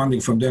some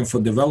funding from them for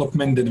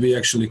development that we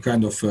actually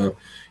kind of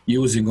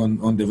using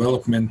on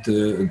development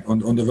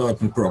on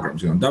development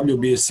programs.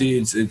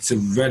 WBSC, it's a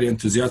very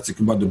enthusiastic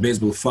about the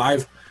Baseball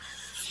 5.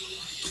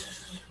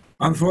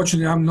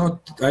 Unfortunately, I'm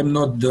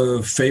not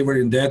the favor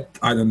in that.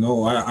 I don't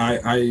know.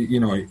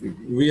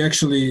 We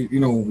actually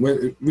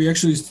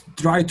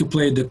try to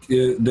play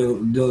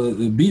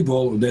the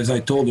b-ball, as I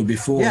told you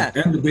before,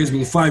 and the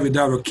baseball 5 with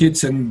our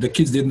kids, and the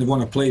kids didn't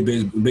want to play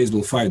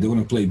baseball 5. They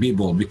want to play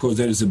b-ball because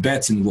there is a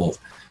bats involved.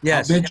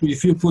 Yes. I bet you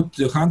if you put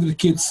 100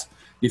 kids,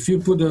 if you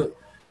put a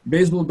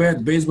baseball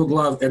bat, baseball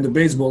glove, and the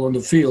baseball on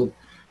the field,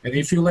 and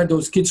if you let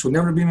those kids who've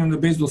never been on the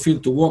baseball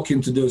field to walk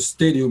into the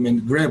stadium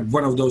and grab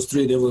one of those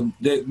three,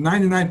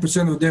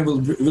 99% of them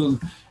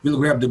will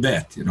grab the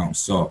bat,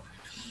 So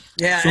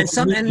yeah,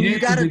 and you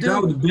got to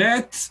do the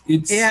bat.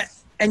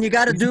 and you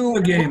got to do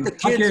a game. What the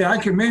kids, okay, I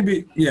can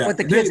maybe What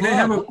the kids they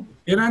have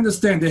and I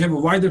understand they have a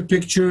wider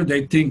picture.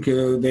 They think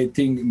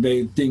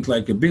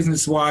like a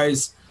business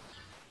wise,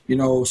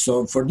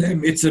 So for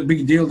them, it's a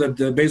big deal that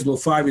the baseball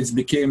 5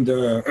 became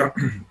the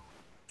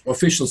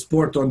official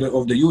sport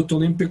of the Youth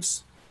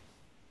Olympics.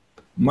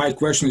 My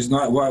question is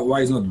not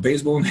why is not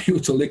baseball in the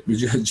Youth Olympics,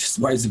 just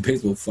why is the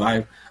baseball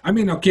 5?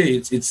 Okay,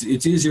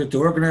 it's easier to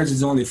organize.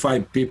 It's only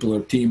 5 people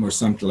or team or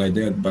something like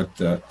that. But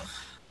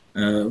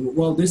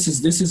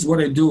this is what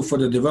I do for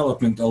the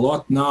development a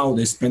lot now.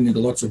 They're spending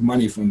lots of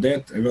money from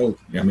that. Well,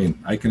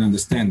 I can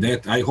understand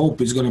that. I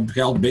hope it's going to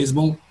help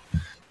baseball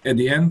at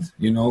the end.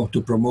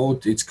 To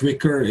promote. It's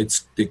quicker.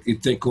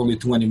 It take only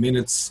 20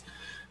 minutes.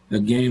 a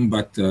game,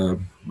 but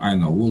I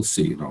don't know. We'll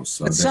see. You know,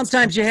 so but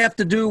sometimes you have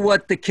to do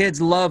what the kids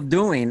love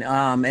doing.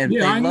 And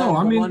yeah, I know.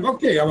 I mean,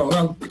 okay,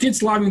 well,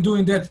 kids loving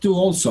doing that too.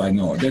 Also, I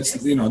know that's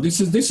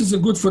this is a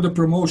good for the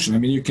promotion. I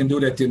mean, you can do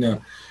that in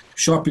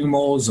shopping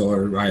malls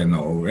or I don't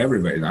know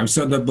everywhere. I'm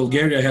sure that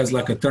Bulgaria has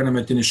like a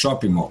tournament in a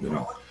shopping mall. You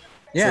know.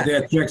 Yeah. So they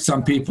attract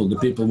some people. The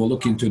people will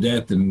look into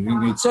that,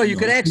 and so you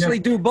could actually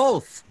do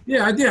both.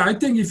 Yeah, I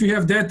think if you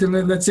have that,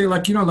 and let's say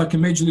like like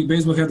in Major League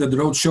Baseball, have the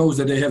road shows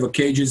that they have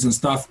cages and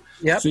stuff.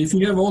 Yeah. So if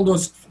you have all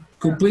those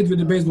complete with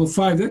the baseball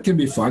 5, that can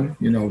be fun,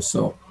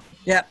 So.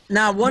 Yeah.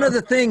 Now, one of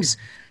the things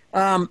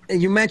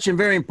you mentioned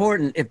very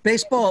important. If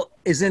baseball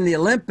is in the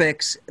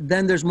Olympics,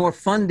 then there's more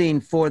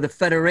funding for the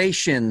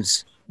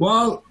federations.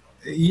 Well,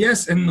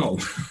 yes and no.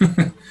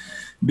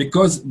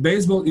 Because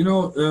baseball, we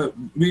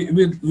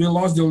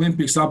lost the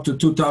Olympics up to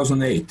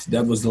 2008.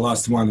 That was the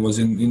last one, was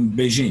in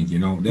Beijing,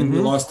 Then we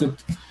lost it.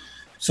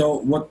 So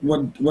what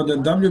the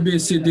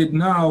WBSC did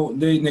now,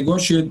 they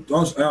negotiate.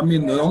 I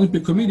mean, the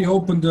Olympic Committee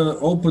opened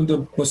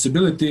the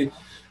possibility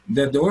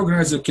that the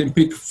organizer can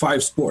pick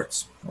 5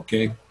 sports.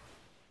 Okay,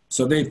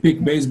 so they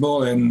pick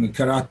baseball and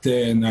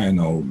karate and I don't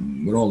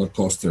know roller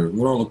coaster,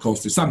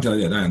 something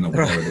like that. I don't know.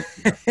 Whatever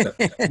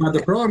but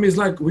the problem is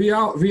like we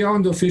are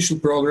on the official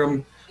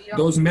program.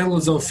 Those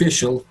medals are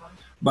official,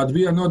 but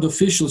we are not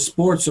official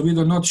sport, so we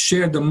do not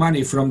share the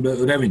money from the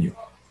revenue.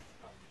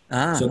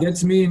 So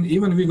that means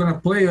even we're going to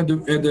play at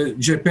the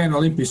Japan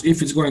Olympics,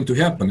 if it's going to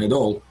happen at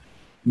all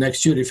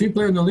next year. If we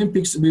play in the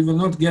Olympics, we will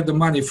not get the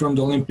money from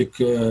the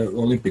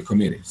Olympic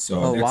Committee. So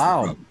that's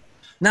wow! The problem.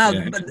 Now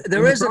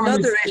there is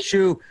another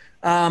issue.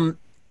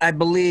 I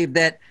believe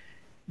that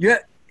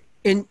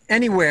in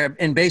anywhere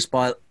in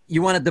baseball,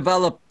 you want to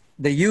develop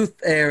the youth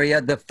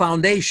area, the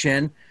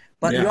foundation.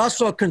 But you're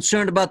also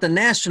concerned about the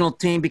national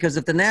team because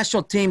if the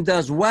national team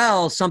does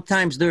well,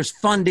 sometimes there's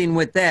funding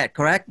with that,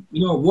 correct?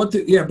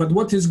 But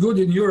what is good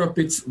in Europe,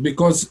 it's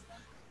because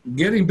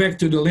getting back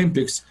to the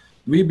Olympics,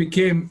 we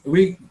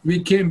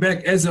came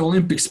back as an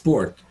Olympic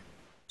sport.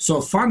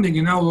 So funding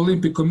in our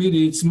Olympic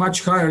Committee, it's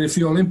much higher if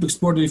you're Olympic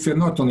sport or if you're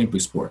not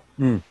Olympic sport.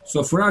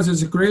 So for us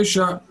as a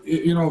Croatia,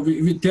 we know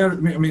we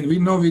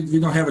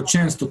don't have a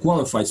chance to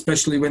qualify,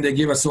 especially when they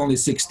give us only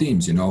 6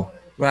 teams,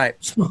 Right.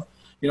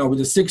 So, with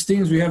the 6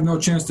 teams, we have no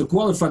chance to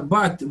qualify,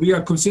 but we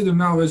are considered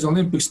now as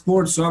Olympic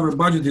sport, so our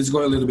budget is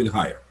going a little bit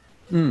higher.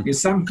 In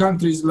some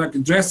countries, like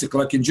drastic,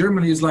 like in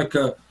Germany, is like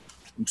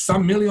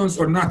some millions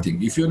or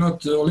nothing. If you're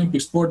not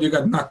Olympic sport, you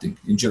got nothing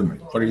in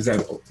Germany, for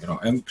example.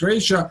 And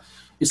Croatia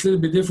is a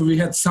little bit different. We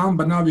had some,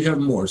 but now we have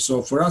more.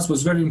 So for us, it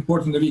was very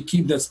important that we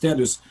keep that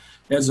status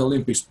as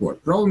Olympic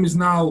sport. Problem is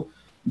now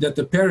that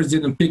the parents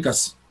didn't pick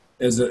us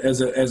as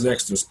an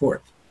extra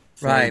sport.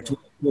 Right.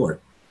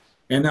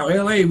 And now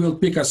LA will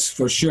pick us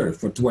for sure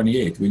for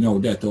 28. We know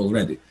that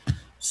already.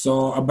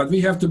 So, but we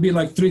have to be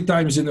like 3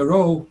 times in a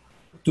row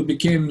to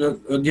become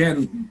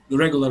again the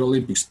regular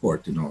Olympic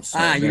sport. So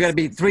you got to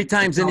be 3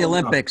 times in the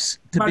Olympics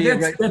to be.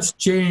 That's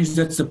changed.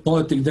 That's the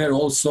politics there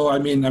also. I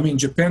mean,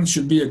 Japan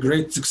should be a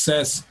great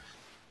success.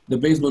 The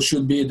baseball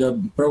should be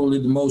probably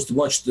the most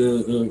watched,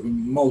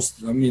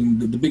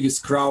 the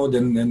biggest crowd,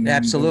 and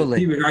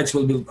absolutely. And the TV rights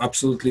will be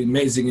absolutely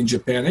amazing in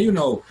Japan. And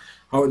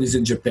how it is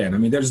in Japan. I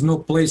mean, there's no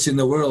place in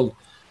the world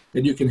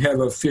that you can have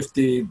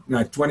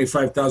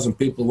 25,000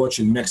 people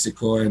watching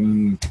Mexico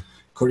and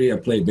Korea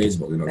play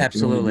baseball.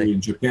 Absolutely.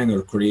 In Japan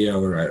or Korea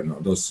or I don't know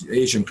those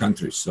Asian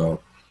countries.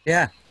 So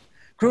yeah,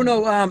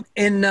 Kruno,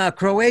 in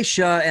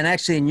Croatia and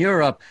actually in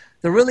Europe,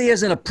 there really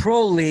isn't a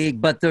pro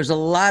league, but there's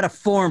a lot of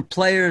foreign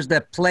players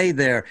that play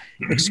there.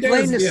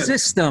 Explain the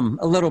system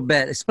a little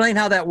bit. Explain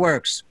how that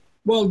works.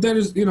 Well,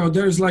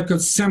 there's like a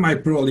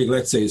semi-pro league,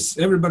 let's say.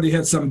 Everybody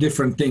had some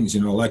different things,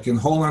 like in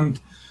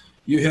Holland,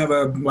 you have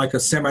a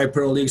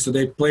semi-pro league, so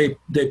they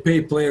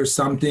pay players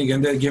something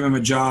and they give them a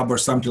job or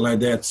something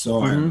like that.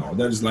 So I don't know.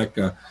 There's like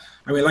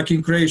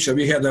in Croatia,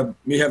 we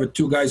have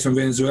 2 guys from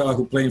Venezuela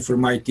who playing for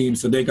my team,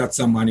 so they got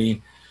some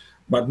money,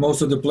 but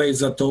most of the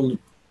players are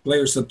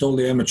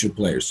totally amateur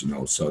players,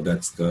 So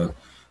that's the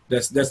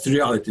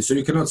reality. So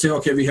you cannot say,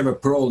 okay, we have a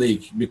pro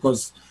league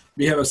because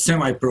we have a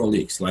semi-pro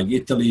leagues like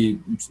Italy.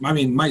 I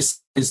mean, my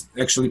son is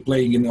actually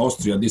playing in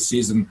Austria this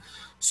season,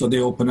 so they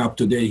open up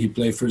today. He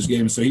played first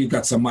game, so he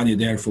got some money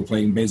there for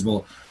playing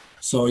baseball.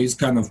 So he's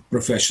kind of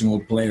professional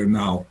player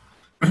now.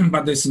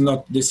 But this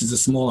is a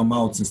small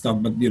amounts and stuff.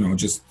 But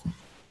just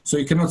so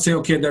you cannot say,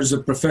 okay, there's a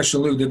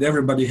professional league that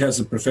everybody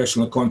has a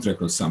professional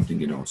contract or something.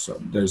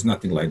 So there's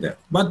nothing like that.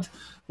 But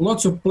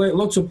lots of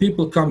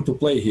people come to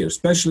play here,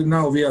 especially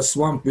now we are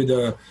swamped with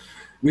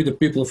the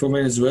people from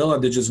Venezuela.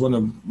 They just want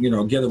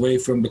to, get away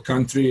from the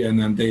country, and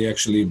then they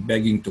actually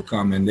begging to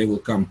come, and they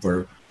will come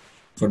for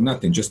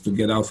nothing, just to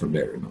get out from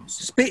there.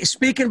 So.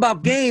 Speaking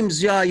about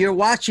games, you're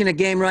watching a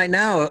game right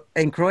now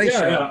in Croatia.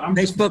 Yeah,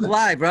 Facebook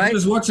Live, right? I'm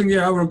just watching.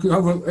 Yeah,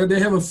 they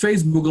have a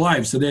Facebook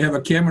Live, so they have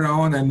a camera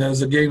on, and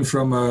there's a game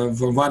from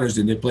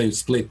Varaždin. They play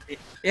Split.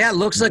 Yeah, it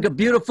looks like a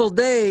beautiful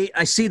day.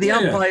 I see the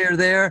umpire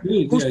there.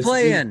 Who's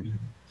playing?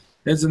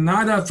 There's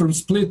Nada from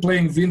Split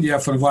playing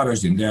Vindija from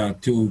Varaždin. They are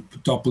 2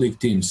 top league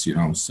teams,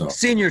 So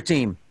senior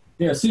team.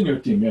 Yeah, senior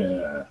team.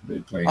 Yeah, they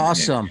play.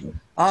 Awesome. Yeah.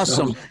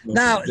 Awesome.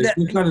 Now,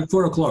 they start at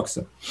 4:00.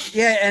 So.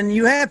 yeah, and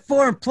you have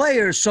foreign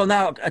players. So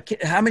now,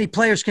 how many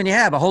players can you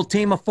have? A whole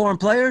team of foreign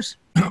players?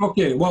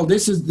 Okay, well,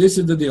 this is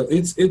the deal.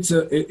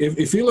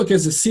 If you look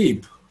as a SEEP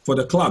for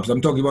the clubs,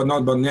 I'm talking about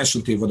not about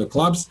national team for the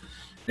clubs.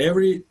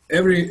 Every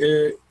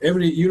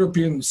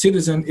European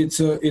citizen, it's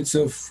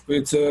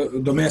a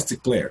domestic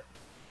player.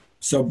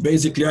 So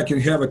basically, I can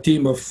have a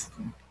team of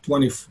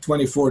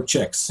 24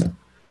 Czechs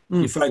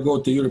if I go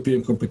to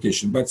European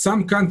competition. But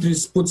some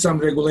countries put some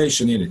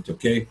regulation in it.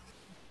 Okay,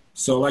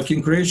 so like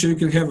in Croatia, you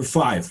can have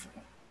 5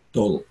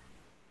 total.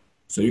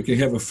 So you can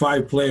have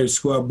 5 players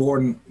who are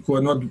born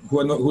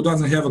who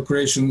doesn't have a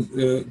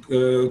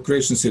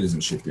Croatian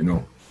citizenship, you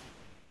know.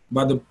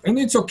 And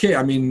it's okay.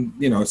 I mean,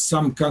 you know,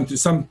 some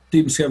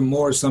teams have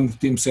more, some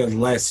teams have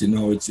less. You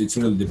know, it's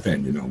really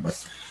depend. You know,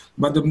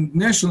 but the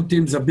national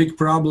team's a big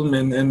problem,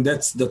 and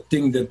that's the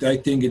thing that I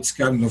think it's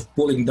kind of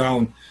pulling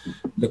down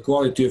the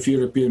quality of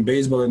European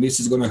baseball, and this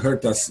is going to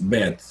hurt us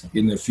bad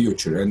in the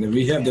future. And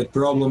we have that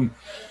problem,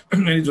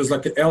 and it was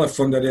like an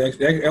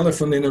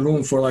elephant in the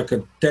room for like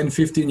 10,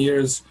 15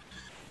 years.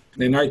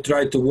 And I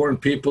tried to warn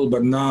people,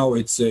 but now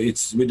it's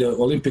with the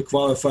Olympic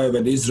qualifier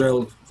when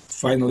Israel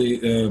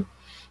finally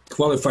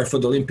qualify for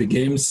the Olympic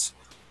Games.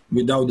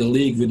 Without the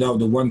league, without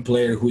the one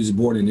player who is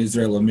born in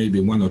Israel, or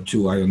maybe 1 or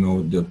 2, I don't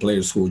know, the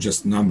players who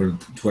just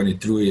numbered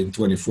 23 and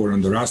 24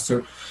 on the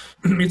roster,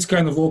 it's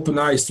kind of open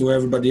eyes to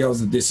everybody else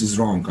that this is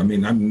wrong. I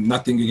mean, I'm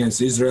nothing against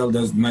Israel.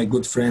 There's my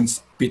good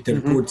friends, Peter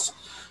Kurz.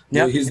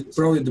 Yep. He's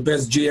probably the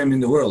best GM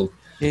in the world.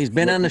 He's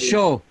been on the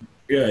show.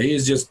 Yeah,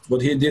 he's just,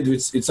 what he did,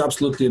 it's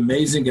absolutely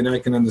amazing, and I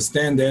can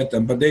understand that.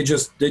 But they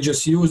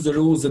just use the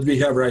rules that we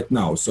have right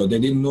now. So they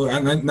didn't know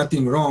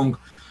nothing wrong.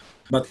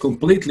 But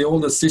completely all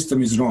the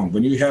system is wrong.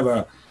 When you have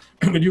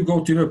when you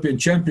go to European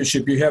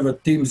Championship, you have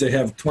teams that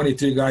have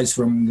 23 guys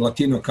from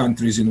Latino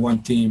countries in one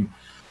team,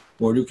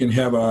 or you can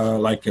have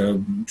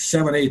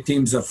 7, 8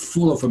 teams are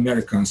full of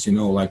Americans. You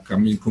know, like, I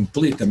mean,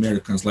 complete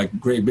Americans, like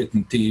Great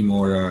Britain team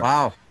or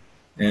wow,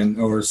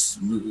 or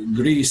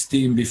Greece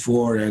team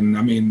before. And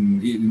I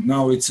mean,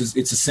 now it's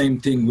the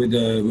same thing with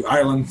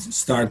Ireland.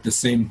 Start the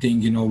same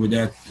thing, you know, with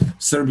that.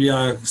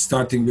 Serbia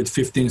starting with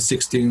 15,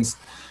 16s.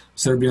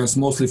 Serbians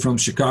mostly from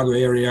Chicago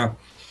area.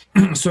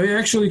 So it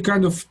actually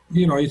kind of,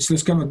 you know, it's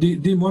just kind of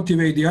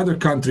demotivate the other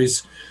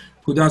countries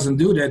who doesn't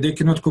do that. They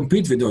cannot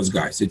compete with those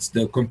guys. It's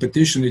the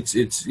competition. It's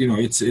you know,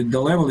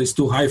 the level is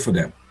too high for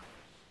them.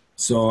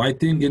 So I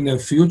think in the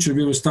future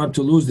we will start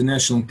to lose the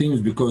national teams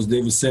because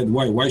they will said,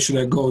 why should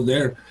I go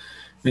there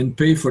and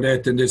pay for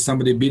that? And then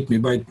somebody beat me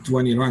by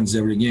 20 runs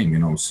every game, you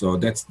know. So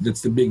that's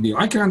the big deal.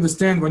 I can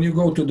understand when you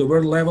go to the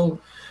world level.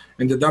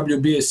 And the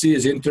WBSC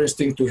is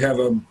interesting to have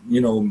a, you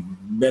know,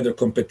 better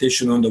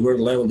competition on the world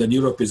level, that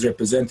Europe is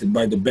represented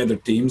by the better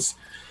teams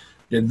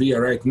that we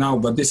are right now,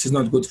 but this is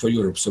not good for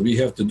Europe. So we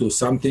have to do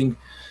something.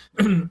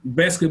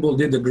 Basketball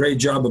did a great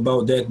job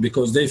about that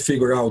because they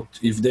figure out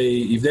if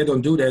they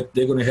don't do that,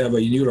 they're going to have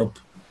in Europe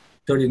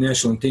 30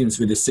 national teams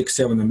with the 6,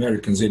 7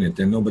 Americans in it,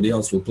 and nobody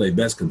else will play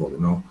basketball, you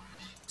know.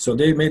 So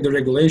they made the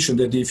regulation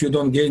that if you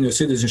don't gain your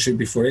citizenship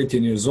before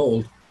 18 years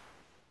old,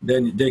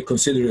 then they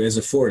consider you as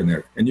a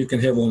foreigner, and you can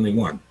have only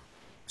one.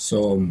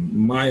 So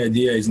my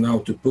idea is now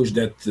to push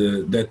that,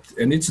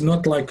 and it's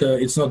not like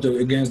it's not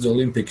against the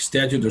Olympic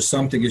statute or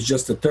something. It's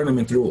just a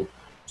tournament rule.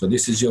 So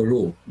this is your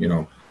rule, you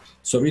know.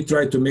 So we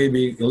try to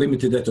maybe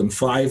limit that on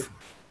 5.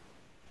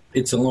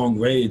 It's a long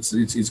way.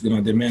 It's going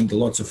to demand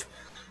lots of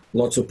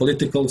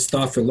political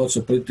stuff and lots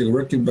of political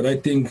working. But I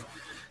think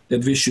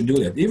that we should do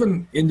that.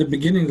 Even in the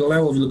beginning, the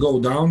level will go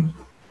down.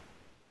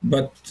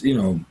 But, you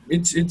know,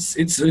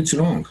 it's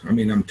wrong. I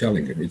mean, I'm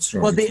telling you, it's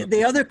wrong. Well,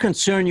 the other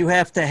concern you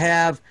have to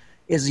have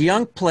is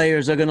young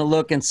players are going to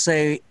look and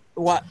say,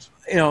 "What?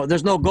 You know,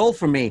 there's no goal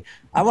for me.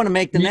 I want to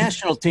make the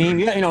national team."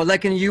 Yeah, you know,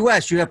 like in the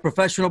U.S., you have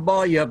professional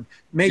ball, you have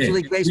Major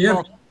League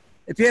Baseball.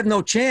 If you have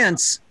no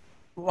chance,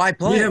 why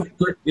play?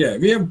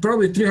 We have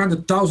probably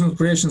 300,000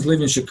 Croatians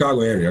live in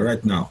Chicago area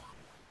right now.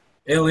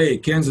 L.A.,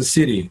 Kansas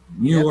City,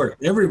 New York,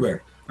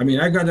 everywhere. I mean,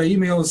 I got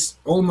emails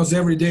almost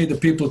every day that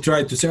people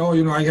try to say, oh,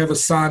 you know, I have a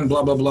son,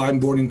 blah, blah, blah. I'm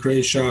born in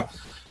Croatia.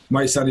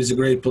 My son is a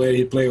great player.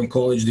 He played on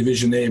college,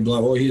 Division A,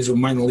 blah, blah. He's a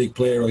minor league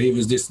player, or he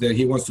was this, that.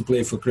 He wants to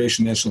play for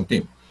Croatian national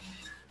team.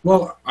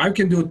 Well,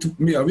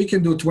 we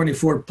can do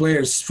 24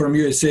 players from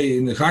USA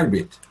in a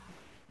heartbeat.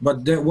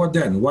 But what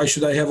then? Why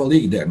should I have a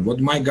league then? What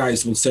my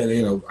guys will say,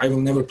 you know, I will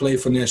never play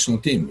for national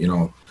team, you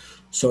know.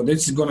 So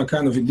this is going to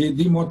kind of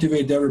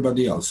demotivate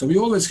everybody else. So we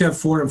always have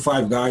 4 and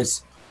 5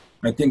 guys,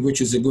 I think,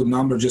 which is a good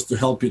number just to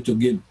help you to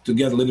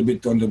get a little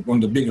bit on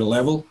the bigger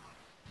level.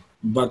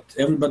 But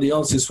everybody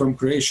else is from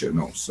Croatia, you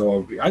know.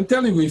 So I'm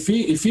telling you, if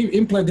we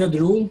implement that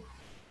rule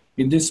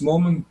in this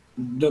moment,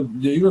 the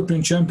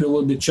European champion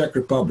will be Czech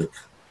Republic.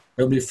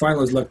 It'll be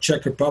finals like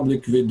Czech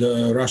Republic with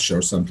Russia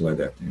or something like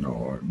that, you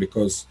know,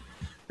 because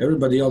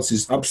everybody else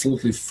is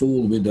absolutely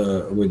full with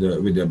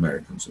the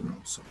Americans, you know.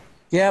 So.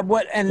 Yeah,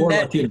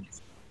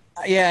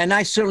 Yeah, and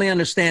I certainly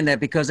understand that,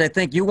 because I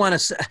think you want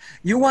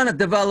to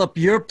develop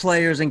your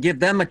players and give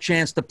them a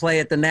chance to play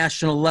at the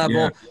national level,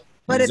 Yeah,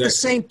 but exactly. at the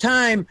same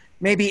time,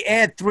 maybe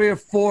add 3 or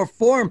 4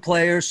 foreign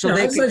players so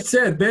they as can. I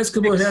said,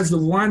 basketball has the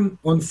 1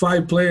 on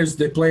 5 players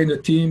they play in the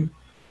team,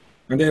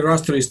 and their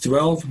roster is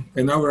 12,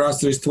 and our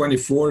roster is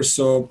 24.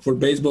 So for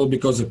baseball,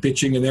 because of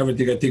pitching and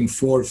everything, I think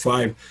 4 or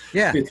 5.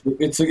 Yeah,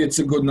 it's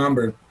a good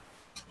number.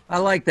 I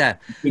like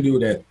that. To do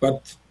that,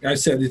 but I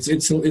said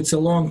it's a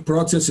long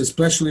process,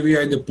 especially we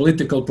are in the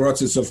political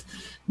process of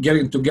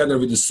getting together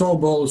with the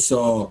softball.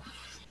 So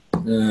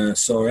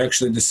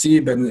actually the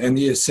SEAB and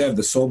ESF,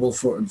 the softball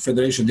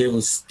federation, they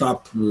will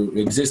stop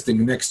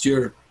existing next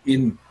year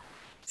in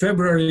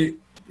February.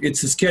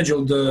 It's a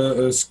scheduled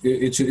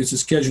it's a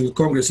scheduled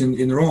Congress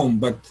in Rome,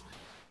 but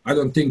I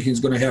don't think it's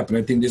going to happen.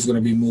 I think this is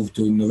going to be moved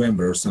to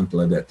November or something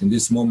like that. In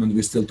this moment,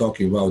 we're still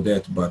talking about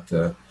that,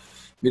 but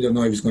we don't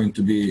know if it's going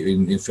to be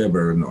in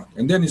February or not.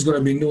 And then it's going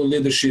to be new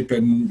leadership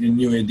and a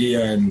new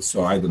idea, and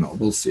so I don't know.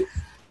 We'll see.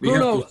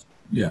 Bruno,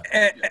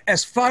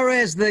 as far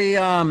as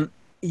the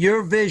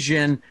your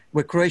vision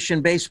with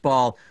Croatian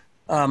baseball,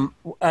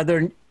 are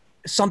there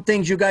some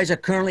things you guys are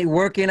currently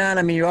working on?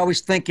 I mean, you're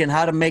always thinking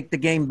how to make the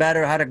game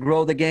better, how to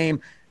grow the game,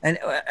 and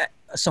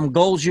some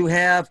goals you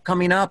have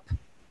coming up?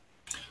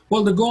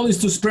 Well, the goal is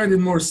to spread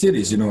in more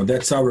cities.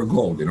 That's our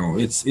goal.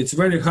 It's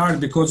very hard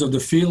because of the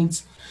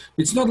fields.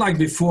 It's not like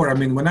before. I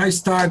mean, when I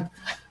start,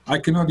 I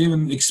cannot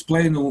even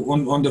explain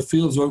on the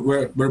fields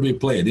where we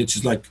played. It's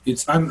just like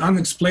it's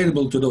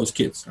unexplainable to those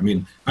kids. I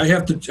mean,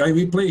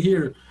 we play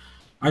here.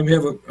 I'm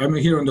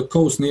here on the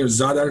coast near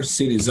Zadar,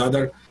 city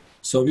Zadar.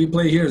 So we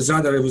play here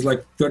Zadar. It was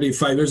like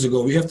 35 years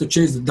ago. We have to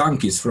chase the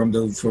donkeys from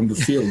the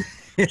field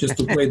just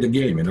to play the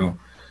game.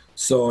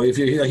 So if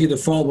you hit a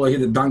foul ball,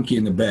 hit a donkey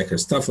in the back or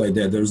stuff like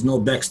that. There's no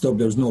backstop.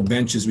 There's no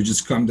benches. We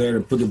just come there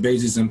and put the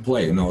bases and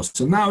play.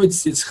 So now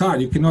it's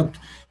hard. You cannot.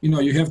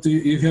 You have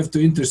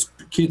to interest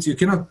kids. You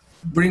cannot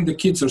bring the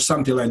kids or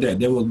something like that.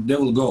 They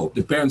will go.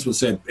 The parents will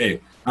say,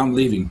 "Hey, I'm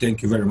leaving.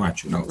 Thank you very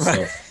much."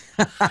 So.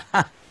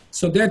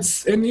 So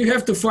and you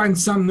have to find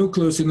some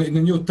nucleus in the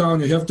new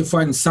town. You have to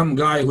find some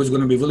guy who's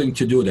going to be willing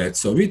to do that.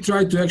 So we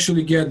try to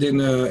actually get in.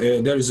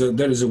 There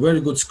is a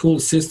very good school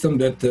system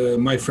that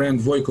my friend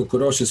Vojko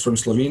Kuroš is from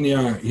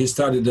Slovenia. He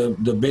started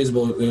the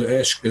baseball.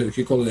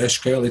 He called it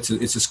SKL.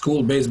 It's a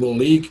school baseball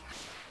league.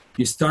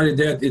 He started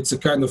that. It's a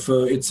kind of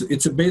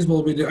it's a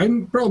baseball with.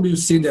 I'm probably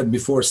seen that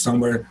before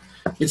somewhere.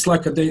 It's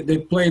like they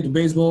played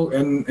baseball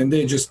and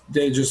they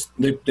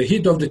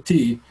hit off the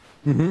tee.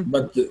 Mm-hmm.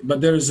 But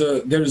there is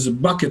a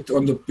bucket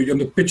on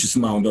the pitcher's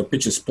mound or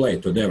pitcher's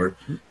plate, whatever.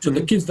 So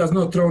the kids does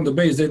not throw on the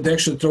base; they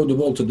actually throw the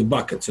ball to the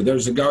bucket. So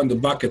there's a guy in the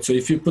bucket. So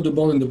if you put the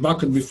ball in the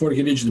bucket before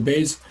he reaches the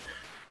base,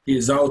 he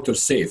is out or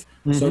safe.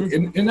 Mm-hmm. So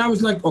and I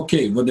was like,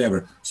 okay,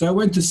 whatever. So I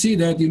went to see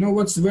that.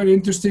 What's very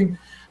interesting?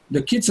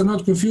 The kids are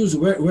not confused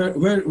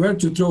where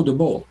to throw the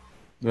ball.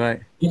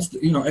 Right.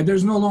 And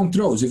there's no long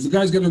throws. If the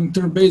guy's got to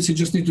turn base, he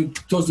just need to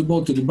toss the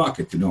ball to the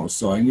bucket.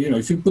 So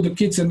if you put the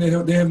kids and they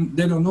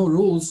don't know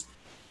rules.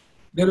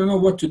 They don't know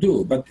what to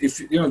do. But if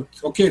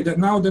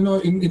now they know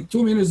in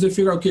 2 minutes they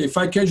figure, okay, if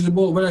I catch the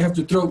ball, where I have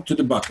to throw to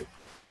the bucket.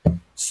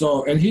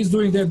 So and he's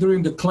doing that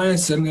during the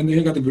class, and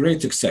he got a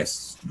great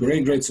success,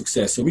 great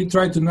success. So we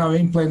try to now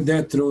implement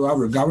that through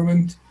our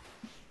government,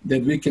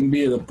 that we can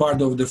be a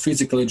part of the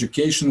physical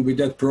education with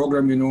that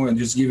program, and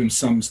just give him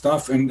some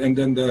stuff, and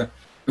then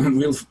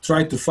we'll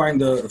try to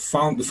find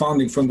the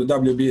funding from the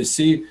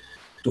WBSC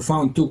to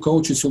found 2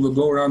 coaches who will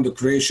go around the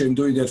Croatia and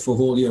doing that for a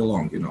whole year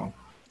long,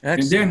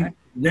 Excellent. And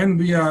then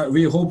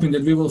we're hoping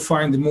that we will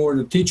find more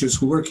the teachers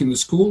who work in the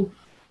school.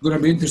 Going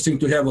to be interesting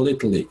to have a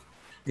little league,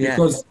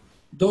 because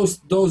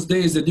those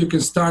days that you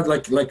can start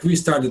like we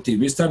started team.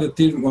 We started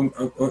team on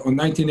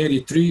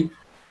 1983,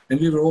 and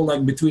we were all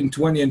like between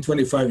 20 and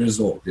 25 years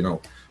old.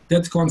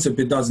 That concept,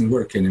 it doesn't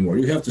work anymore.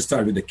 You have to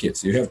start with the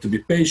kids. You have to be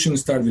patient.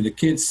 Start with the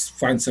kids.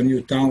 Find some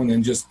new town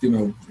and just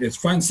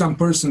find some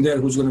person there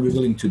who's going to be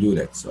willing to do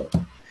that. So.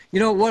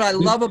 What I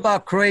love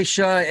about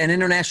Croatia and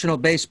international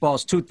baseball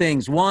is 2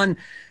 things. One,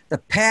 the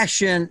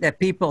passion that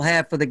people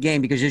have for the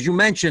game, because as you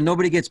mentioned,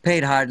 nobody gets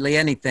paid hardly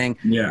anything.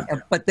 Yeah.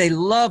 But they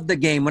love the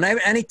game.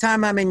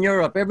 Anytime I'm in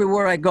Europe,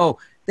 everywhere I go,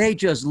 they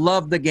just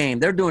love the game.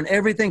 They're doing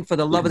everything for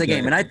the love of the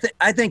game. And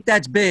I think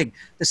that's big.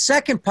 The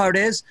second part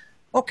is,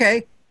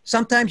 okay,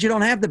 sometimes you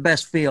don't have the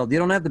best field. You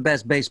don't have the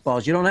best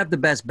baseballs. You don't have the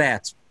best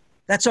bats.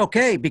 That's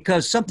okay,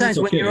 because sometimes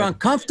when you're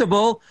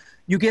uncomfortable,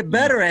 you get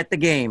better at the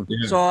game.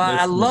 Yeah, so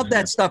I love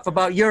that stuff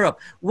about Europe.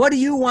 What do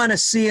you want to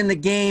see in the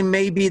game?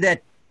 Maybe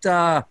that,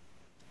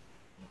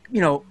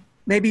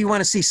 maybe you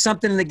want to see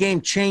something in the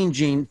game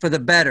changing for the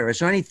better. Is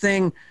there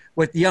anything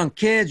with young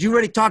kids? You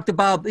already talked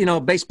about,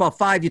 baseball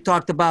 5. You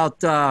talked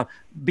about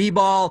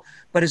b-ball.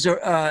 But is there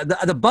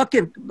the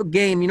bucket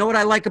game? You know what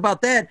I like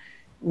about that?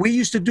 We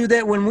used to do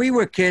that when we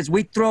were kids.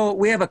 We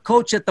have a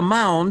coach at the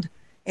mound,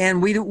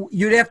 and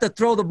you'd have to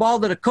throw the ball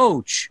to the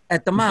coach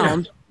at the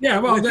mound. Yeah,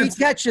 well, if he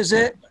catches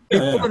it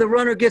before the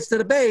runner gets to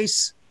the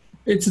base.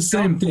 It's the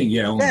same thing,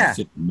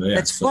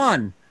 it's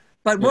fun.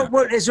 But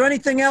what is there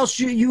anything else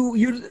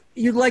you'd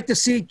like to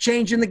see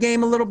change in the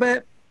game a little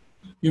bit?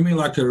 You mean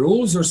like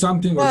rules or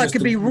something? Well, or it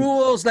could be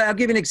rules. I'll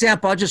give you an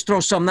example. I'll just throw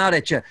something out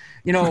at you.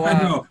 You know, I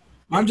know.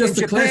 I'm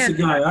just a classic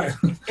guy.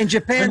 In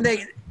Japan,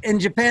 they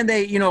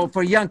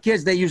for young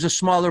kids they use a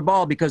smaller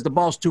ball because the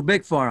ball's too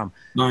big for them.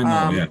 I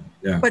know.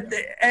 Yeah. But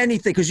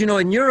anything, because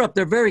in Europe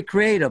they're very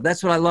creative.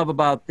 That's what I love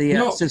about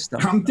the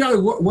system. I'm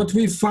telling you what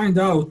we find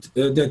out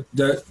that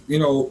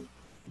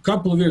a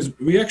couple of years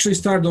we actually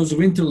start those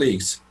winter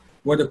leagues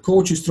where the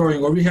coach is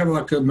throwing, or we have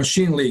like a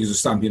machine leagues or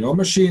something,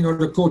 machine or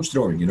the coach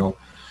throwing,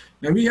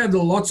 and we had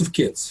lots of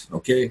kids.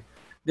 Okay,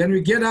 then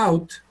we get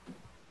out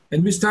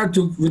and we start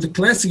with the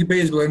classic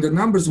baseball, and the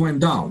numbers went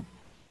down.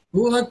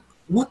 We were like,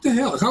 what the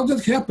hell? How did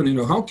that happen?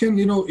 How can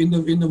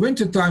in the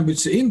winter time,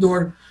 which is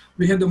indoor,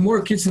 we had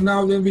more kids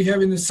now than we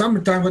have in the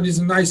summertime when it's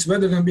nice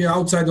weather and be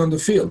outside on the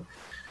field.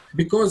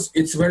 Because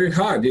it's very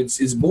hard.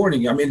 It's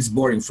boring. I mean, it's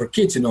boring for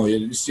kids.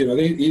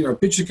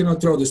 Pitcher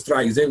cannot throw the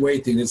strikes. They're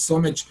waiting. There's so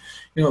much.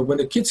 When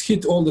the kids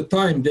hit all the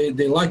time,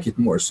 they like it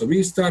more. So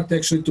we start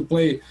actually to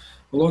play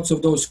lots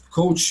of those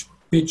coach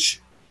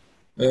pitch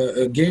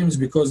games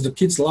because the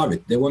kids love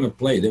it. They want to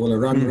play. They want to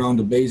run around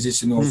the bases.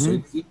 So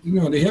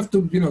they have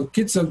to.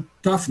 Kids are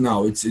tough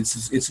now.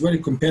 It's very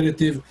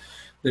competitive.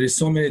 There is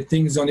so many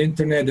things on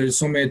internet. There is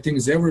so many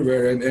things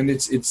everywhere, and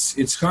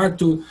it's hard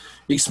to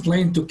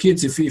explain to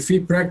kids if he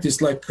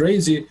practiced like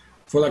crazy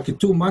for like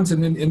 2 months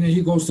and then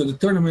he goes to the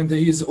tournament and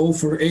he's 0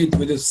 for 8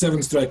 with 7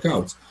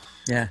 strikeouts.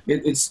 Yeah,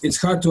 it's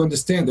hard to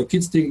understand. The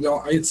kids think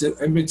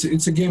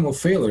it's a game of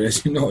failure,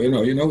 as you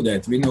know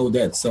that we know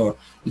that. So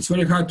it's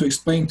very hard to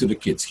explain to the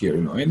kids here,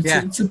 and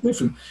it's a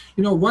different.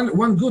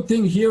 One good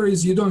thing here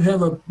is you don't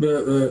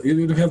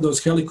have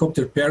those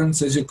helicopter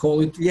parents, as you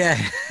call it. Yeah,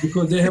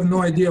 because they have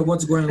no idea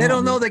what's going on. They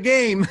don't know the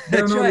game. They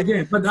don't know the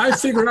game. But I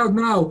figure out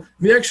now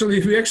we actually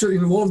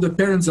involve the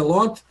parents a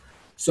lot.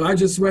 So I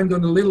just went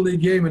on a Little League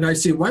game and I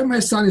see why my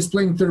son is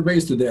playing third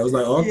base today. I was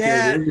like, okay,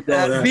 there you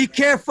go. Be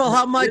careful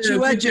how much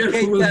you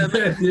educate them.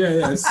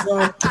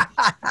 So,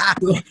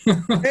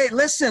 hey,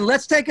 listen,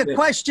 let's take a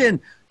question.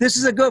 This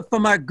is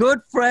from our good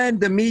friend,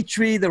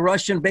 Dmitry, the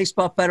Russian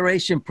Baseball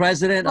Federation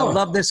president. I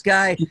love this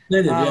guy.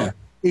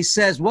 He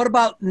says, what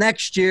about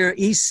next year,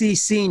 EC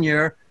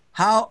Senior,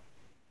 how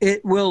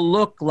it will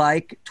look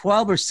like,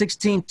 12 or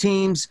 16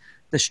 teams,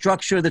 the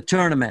structure of the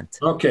tournament?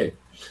 Okay.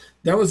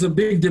 There was a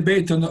big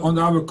debate on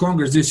our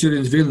Congress this year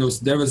in Vilnius.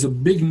 There was a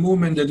big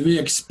movement that we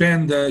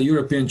expand the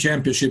European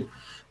Championship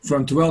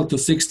from 12 to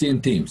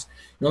 16 teams.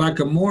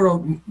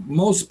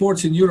 Most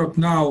sports in Europe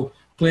now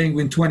playing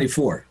with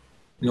 24.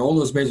 All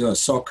those baseball,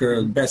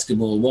 soccer,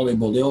 basketball,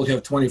 volleyball, they all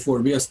have 24.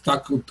 We are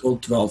stuck with all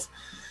 12.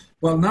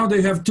 Well, now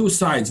they have two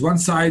sides. One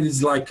side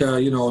is like,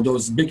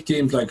 those big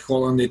teams like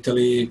Holland,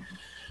 Italy,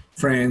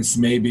 France,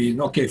 maybe.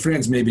 Okay,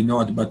 France maybe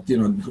not, but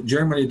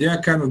Germany, they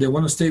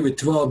want to stay with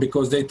 12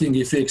 because they think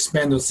if they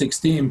expand to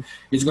 16,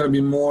 it's going to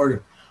be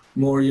more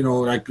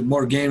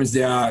games.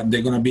 They're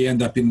going to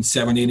end up in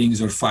 7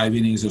 innings or 5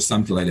 innings or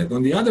something like that.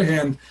 On the other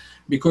hand,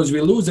 because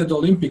we lose that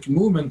Olympic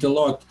movement a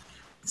lot,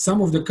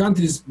 some of the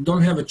countries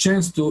don't have a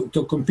chance to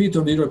compete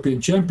on the European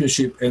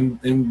Championship,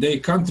 and their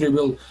country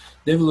will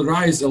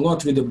rise a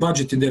lot with the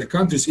budget in their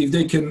countries if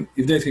they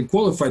can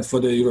qualify for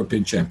the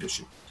European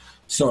Championship.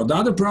 So the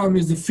other problem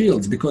is the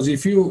fields, because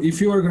if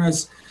you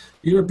organize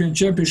European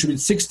Championship with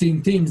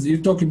 16 teams, you're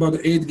talking about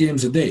 8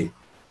 games a day.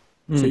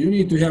 So you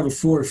need to have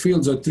 4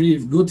 fields or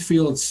 3 good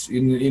fields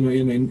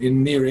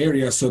in near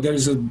areas. So there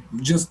is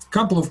just a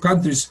couple of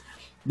countries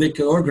they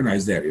can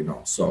organize there,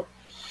 So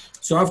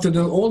after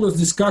all those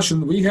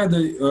discussion, we had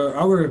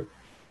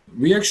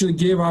we actually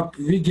gave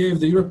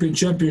the European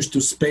Championship to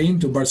Spain,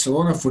 to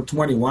Barcelona for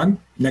 21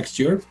 next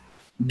year,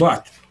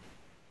 but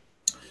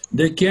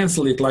they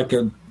canceled it like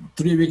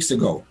 3 weeks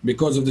ago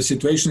because of the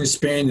situation in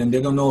Spain, and they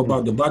don't know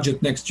about the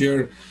budget next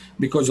year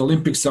because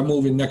Olympics are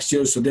moving next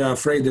year, so they are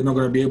afraid they're not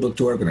going to be able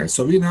to organize.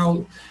 So we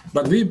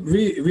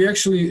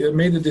actually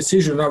made a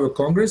decision in our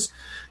Congress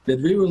that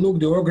we will look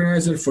the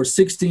organizer for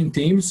 16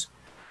 teams,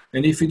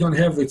 and if we don't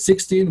have with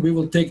 16, we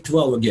will take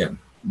 12 again.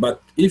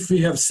 But if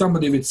we have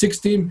somebody with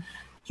 16,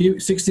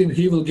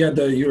 he will get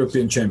the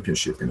European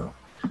Championship,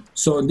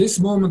 So in this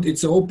moment,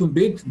 it's an open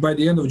bid by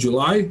the end of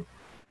July.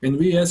 And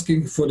we're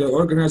asking for the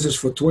organizers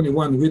for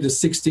 21 with the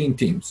 16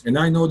 teams. And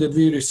I know that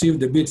we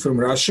received a bid from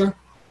Russia.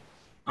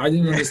 I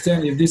didn't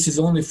understand if this is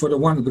only for the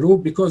one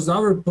group, because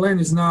our plan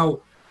is now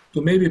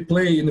to maybe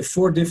play in the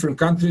 4 different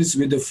countries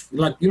with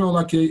like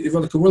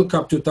a World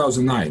Cup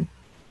 2009,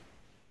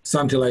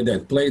 something like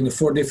that. Play in the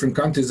 4 different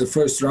countries the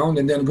first round,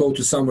 and then go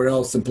to somewhere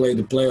else and play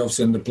the playoffs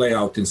and the play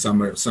out in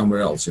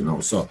somewhere else.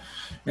 So,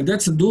 and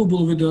that's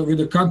doable with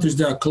the countries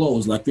that are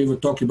close. Like we were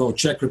talking about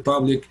Czech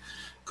Republic,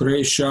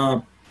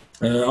 Croatia,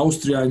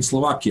 Austria and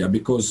Slovakia,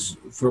 because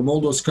from all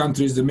those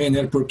countries, the main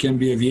airport can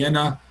be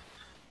Vienna,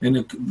 and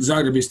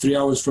Zagreb is 3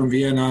 hours from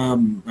Vienna.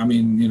 I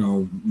mean,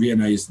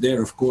 Vienna is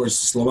there, of course.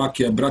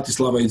 Slovakia,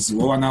 Bratislava is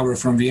 1 hour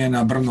from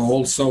Vienna, Brno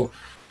also.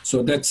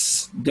 So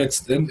that's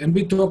and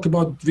we talk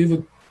about, we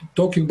were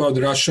talking about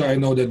Russia, I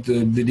know that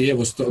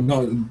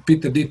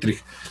Peter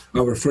Dietrich,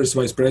 our first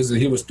vice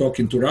president, he was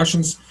talking to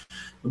Russians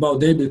about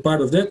they be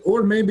part of that,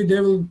 or maybe they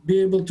will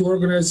be able to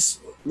organize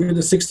with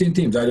the 16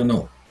 teams. I don't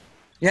know.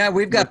 Yeah,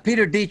 we've got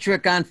Peter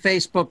Dietrich on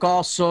Facebook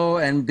also,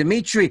 and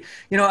Dimitri.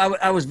 You know,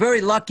 I was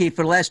very lucky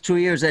for the last 2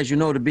 years, as you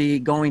know, to be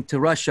going to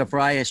Russia for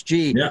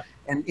ISG. Yeah.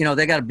 And, you know,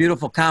 they got a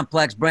beautiful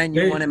complex, brand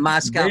new one in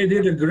Moscow. They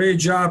did a great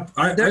job.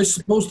 I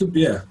supposed to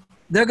be, yeah.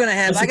 They're going to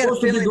have, I got a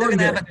feeling they're going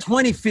to have a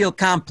 20-field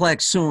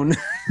complex soon.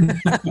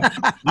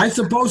 I'm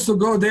supposed to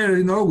go there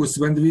in August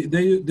when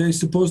they're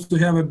supposed to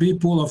have a B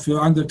pool of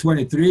under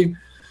 23.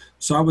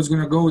 So I was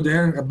going to go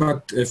there,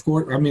 but of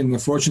course, I mean,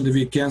 unfortunately,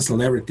 we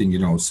canceled everything, you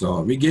know. So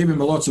we gave him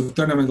lots of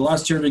tournament.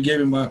 Last year, we gave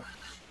him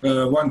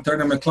one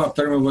tournament. Club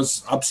tournament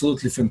was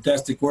absolutely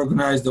fantastic,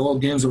 organized. All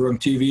games were on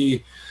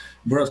TV,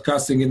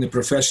 broadcasting in the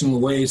professional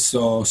way.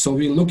 So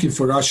we're looking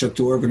for Russia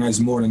to organize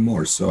more and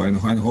more. So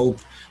I hope,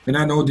 and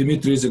I know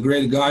Dimitri is a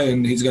great guy,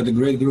 and he's got a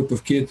great group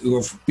of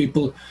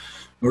people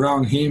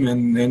around him,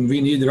 and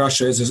we need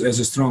Russia as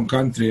a strong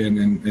country,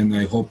 and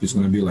I hope it's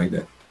going to be like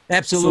that.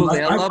 Absolutely.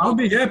 So I'll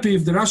be happy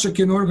if the Russia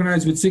can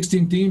organize with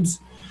 16 teams.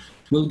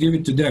 We'll give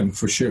it to them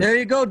for sure. There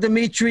you go,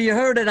 Dimitri. You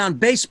heard it on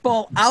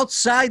Baseball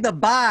Outside the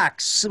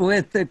Box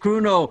with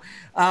Kruno.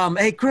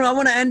 Hey, Kruno, I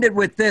want to end it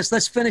with this.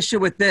 Let's finish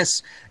it with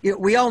this.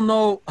 We all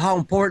know how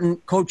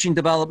important coaching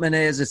development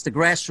is. It's the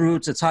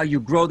grassroots. It's how you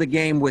grow the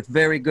game with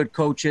very good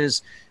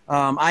coaches.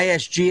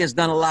 ISG has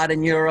done a lot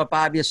in Europe,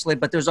 obviously,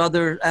 but there's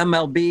other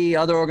MLB,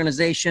 other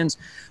organizations.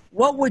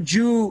 What would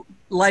you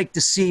like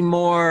to see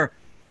more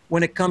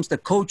when it comes to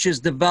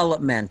coaches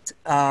development?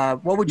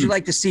 What would you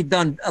like to see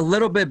done a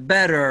little bit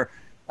better?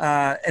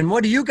 And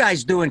what do you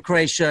guys do in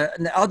Croatia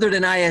other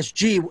than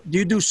ISG? Do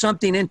you do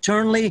something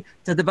internally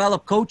to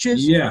develop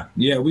coaches? Yeah.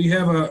 We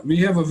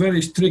have a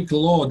very strict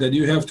law that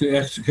you have to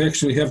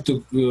actually have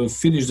to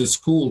finish the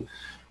school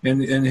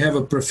and have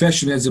a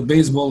profession as a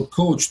baseball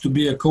coach to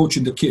be a coach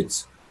in the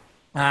kids.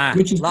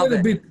 Which is a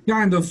little bit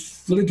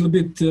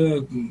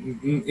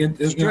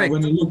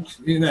when you look,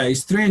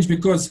 it's strange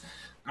because,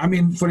 I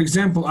mean, for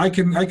example, I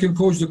can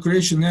coach the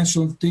Croatian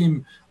national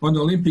team on the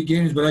Olympic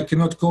Games, but I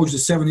cannot coach the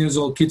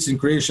 7-year-old kids in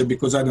Croatia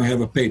because I don't have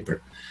a paper.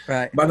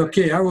 Right. But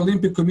okay, our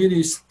Olympic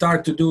committee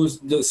start to do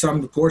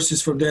some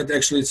courses for that.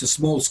 Actually, it's a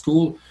small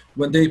school.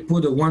 When they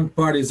put one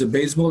part is a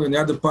baseball and the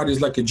other part is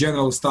like a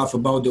general stuff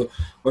about the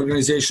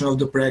organization of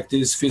the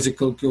practice,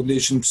 physical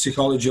condition,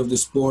 psychology of the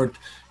sport,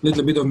 a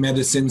little bit of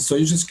medicine. So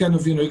you just kind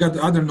of, you got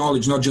other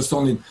knowledge, not just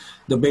only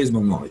the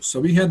baseball knowledge. So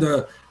we had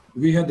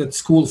that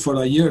school for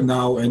a year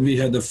now, and we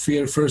had the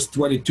first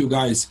 22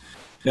 guys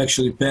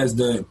actually passed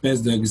the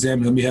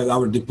exam, and we had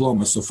our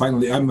diploma. So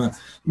finally,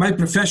 my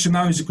profession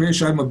now is in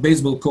Croatia. I'm a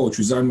baseball coach,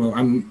 which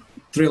I'm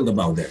thrilled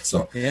about that.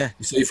 So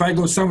if I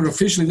go somewhere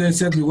officially, they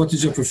said me, "What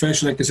is your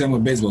profession?" I can say I'm a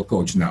baseball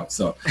coach now.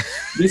 So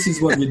this is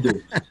what we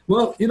do.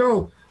 Well,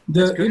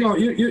 the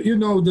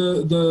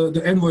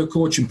Envoy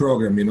coaching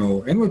program.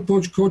 Envoy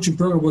coaching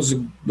program was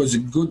a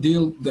good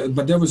deal,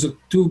 but there was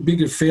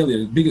biggest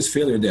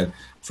failure there.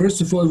 First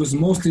of all, it was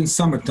mostly in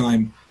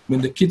summertime when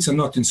the kids are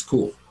not in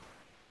school.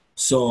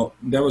 So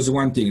that was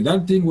one thing.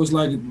 That thing was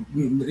like,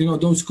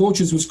 those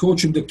coaches was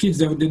coaching the kids.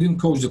 They didn't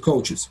coach the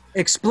coaches.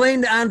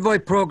 Explain the Envoy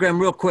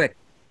program real quick.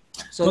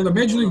 So the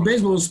Major League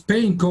Baseball was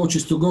paying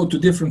coaches to go to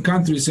different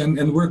countries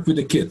and work with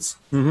the kids.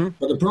 Mm-hmm.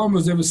 But the problem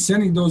was they were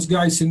sending those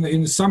guys in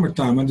the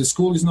summertime when the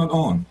school is not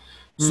on.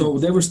 So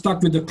they were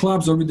stuck with the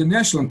clubs or with the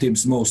national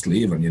teams mostly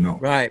even,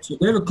 Right. So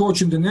they were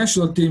coaching the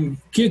national team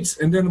kids,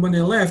 and then when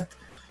they left,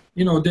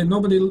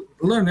 nobody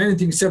learned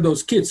anything except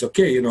those kids,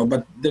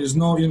 but there was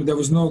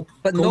no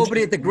But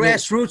nobody at the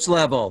grassroots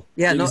level.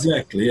 Yeah,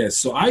 exactly, yes.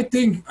 So I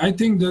think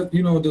that,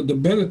 the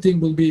better thing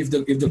will be if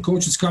the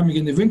coach is coming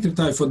in the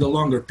wintertime for the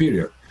longer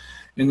period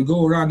and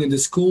go around in the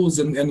schools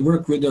and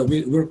work with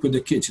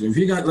the kids. If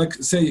you got, like,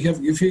 say,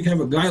 if you have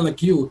a guy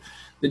like you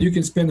that you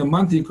can spend a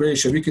month in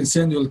Croatia, we can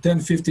send you 10,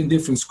 15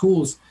 different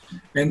schools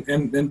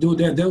and do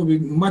that. That will be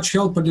much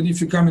helpful than if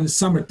you come in the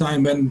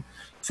summertime when,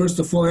 first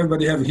of all,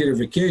 everybody have here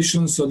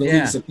vacation, so the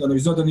leagues it's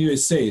not in the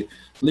USA.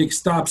 League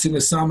stops in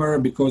the summer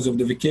because of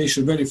the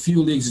vacation. Very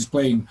few leagues is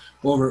playing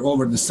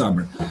over the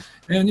summer.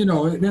 And,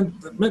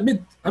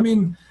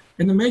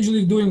 and the Major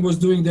League was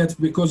doing that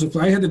because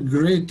I had a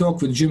great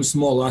talk with Jim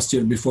Small last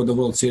year before the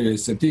World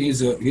Series. I think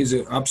he's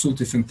a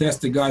absolutely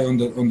fantastic guy on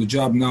the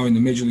job now in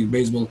the Major League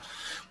Baseball.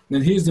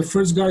 And he's the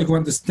first guy who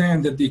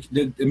understands that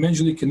the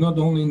Major League cannot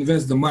only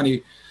invest the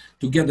money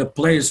to get the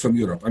players from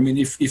Europe. I mean,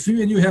 if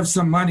you have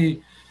some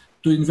money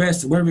to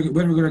invest, where we're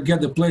going to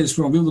get the players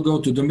from, we will go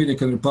to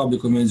Dominican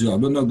Republic or Venezuela.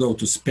 We'll not go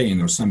to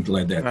Spain or something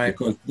like that, right?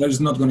 Because that is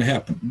not going to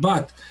happen.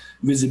 But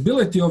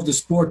visibility of the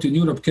sport in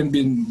Europe can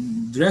be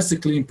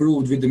drastically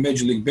improved with the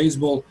Major League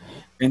Baseball,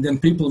 and then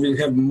people will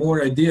have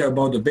more idea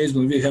about the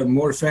baseball. We'll have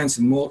more fans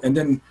and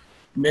then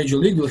Major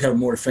League will have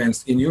more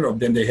fans in Europe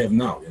than they have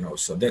now.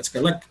 So that's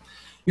kind of like,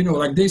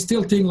 like they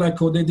still think like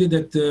what they did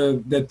at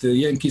the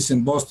Yankees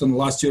in Boston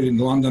last year in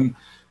London.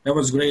 That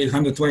was great,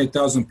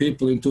 120,000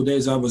 people in 2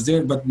 days I was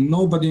there, but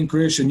nobody in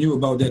Croatia knew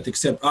about that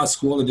except us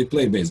who already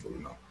play baseball,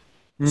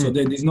 So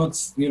they did not,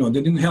 they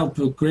didn't help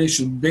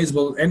Croatian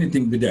baseball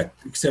anything with that,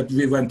 except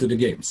we went to the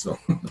game. So,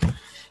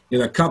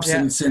 Cups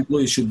in St.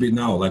 Louis should be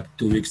now, like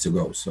 2 weeks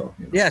ago. So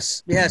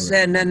yes,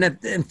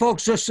 and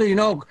folks, just so you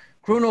know,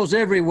 Kruno's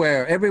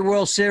everywhere, every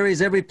World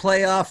Series, every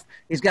playoff.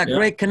 He's got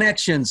great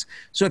connections.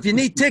 So if you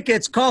need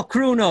tickets, call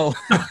Kruno.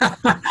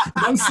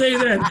 Don't say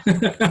that.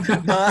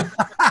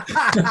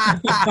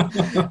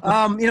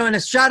 And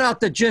a shout out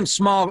to Jim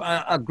Small,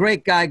 a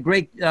great guy,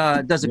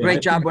 does a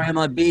great job with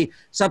MLB.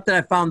 Something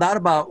I found out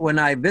about when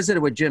I visited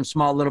with Jim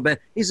Small a little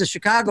bit. He's a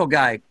Chicago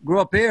guy, grew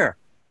up here.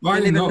 I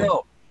didn't even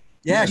know.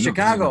 Yeah,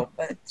 Chicago.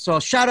 So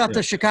shout out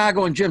to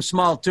Chicago and Jim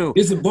Small too.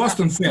 He's a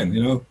Boston fan,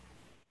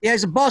 Yeah,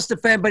 he's a Boston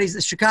fan, but he's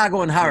a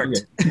Chicago in heart.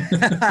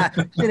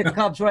 See the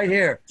Cubs right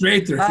here.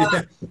 Traitor.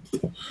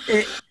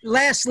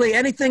 Lastly,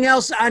 anything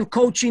else on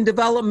coaching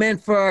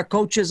development for our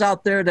coaches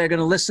out there that are going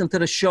to listen to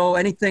the show?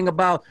 Anything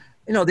about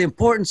the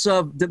importance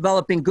of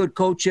developing good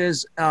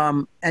coaches?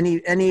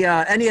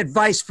 Any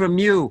advice from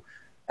you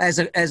as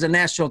a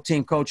national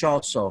team coach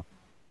also?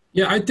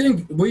 Yeah, I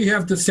think we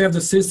have to have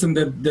the system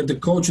that the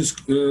coaches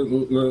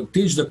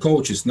teach the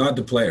coaches, not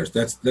the players.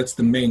 That's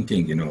the main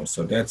thing,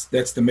 So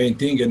that's the main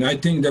thing, and I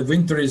think the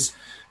winter is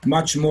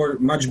much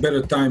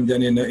better time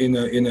than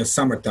in a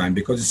summertime,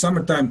 because in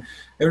summertime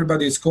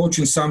everybody is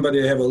coaching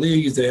somebody. They have a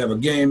leagues, they have a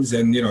games,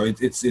 and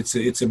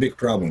it's a big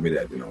problem with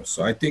that,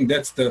 So I think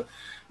that's the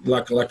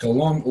like a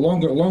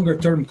longer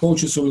term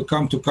coaches who will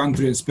come to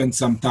country and spend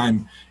some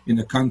time in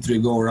the country,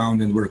 go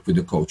around and work with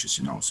the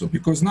coaches, So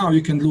because now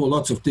you can do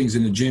lots of things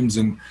in the gyms,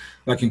 and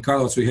like in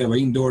Carlos we have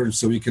indoors,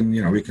 so we can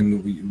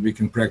we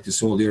can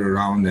practice all year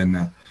around, and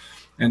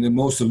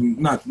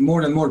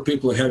more and more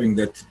people are having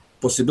that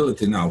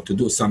possibility now to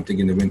do something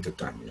in the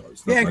wintertime.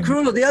 And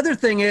Kruno, the other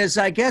thing is,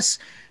 I guess,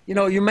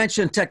 you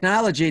mentioned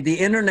technology, the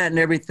internet and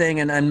everything,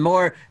 and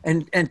more,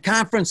 and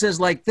conferences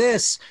like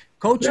this.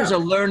 Coaches are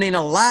learning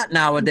a lot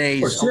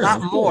nowadays, a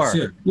lot more.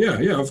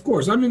 Yeah, of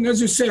course. I mean, as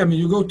you say,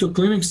 you go to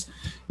clinics,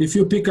 if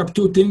you pick up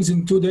 2 things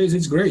in 2 days,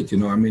 it's great.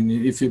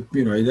 If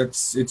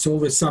it's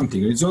always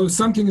something.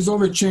 Something is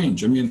always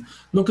change.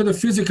 Look at the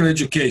physical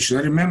education.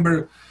 I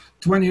remember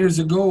 20 years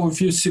ago, if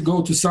you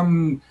go to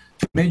some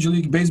Major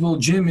League Baseball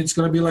gym, it's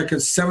going to be like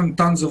 7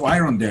 tons of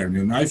iron there.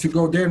 If you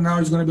go there now,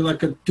 it's going to be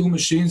like 2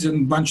 machines and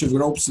a bunch of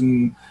ropes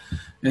and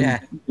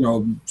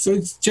so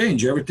it's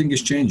changed. Everything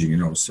is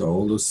changing, So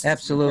all those,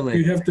 absolutely,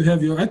 you have to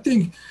have I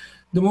think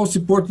the most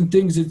important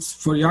thing is it's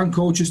for young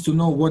coaches to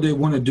know what they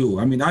want to do.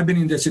 I've been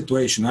in that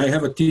situation. I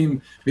have a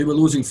team. We were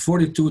losing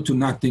 42-0,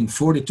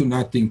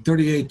 40-0,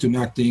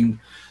 38-0.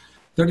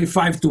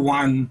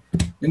 35-1,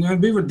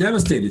 and we were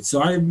devastated.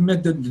 So I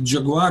met the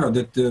Jaguaro,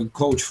 that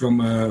coach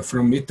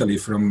from Italy,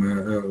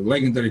 from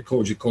legendary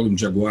coach. He called him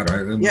Jaguaro. I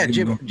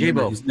don't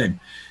know his name.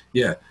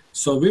 Yeah.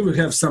 So we will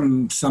have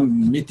some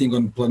meeting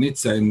on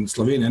Planica in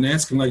Slovenia, and I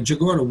asked him, like,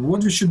 Jaguaro,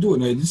 what we should do?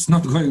 No, it's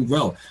not going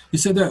well. He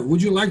said,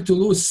 would you like to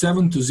lose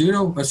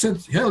 7-0? I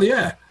said, hell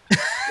yeah.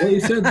 He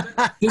said,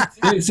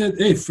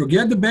 hey,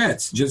 forget the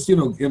bats. Just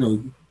go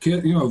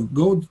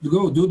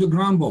do the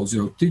ground balls.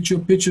 Teach your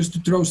pitchers to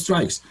throw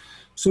strikes.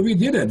 So we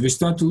did it. We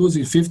started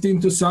losing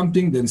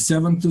 15-something, then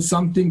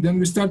 7-something, then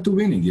we started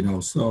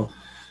winning. So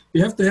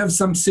you have to have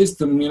some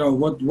system.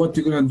 What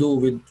you're gonna do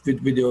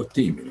with your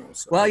team.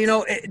 So.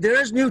 Well, there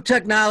is new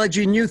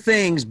technology, new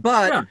things,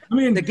 but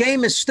the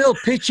game is still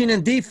pitching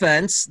and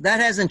defense. That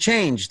hasn't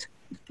changed.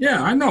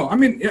 Yeah, I know.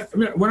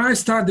 When I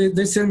started,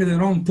 they sent me the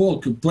Ron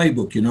Polk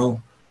playbook.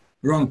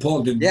 Ron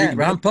Polk.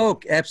 Ron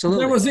Polk,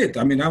 absolutely. That was it.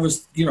 I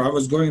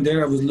was going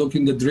there. I was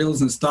looking at the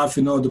drills and stuff.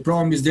 The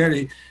problem is there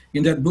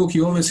in that book,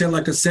 you always had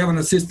like 7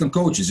 assistant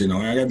coaches. I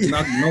have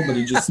not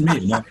nobody, just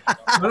me.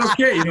 But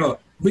okay,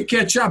 we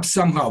catch up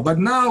somehow. But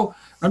now,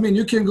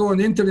 you can go on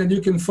the internet,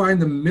 you can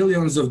find the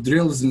millions of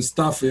drills and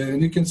stuff,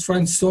 and you can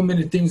find so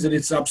many things that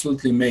it's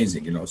absolutely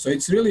amazing. So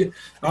it's really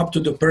up to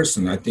the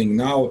person. I think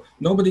now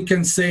nobody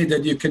can say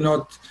that you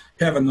cannot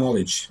have a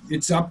knowledge.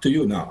 It's up to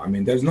you now.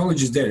 There's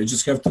knowledge is there. You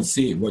just have to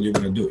see what you're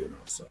going to do.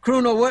 So.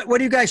 Kruno, what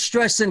do you guys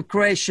stress in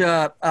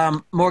Croatia?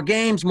 More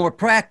games, more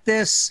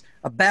practice,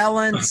 a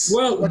balance?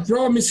 Well, the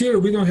problem is here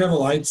we don't have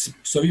lights,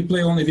 so we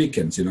play only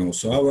weekends.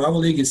 So our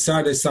league is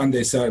Saturday,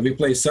 Sunday. We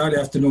play Saturday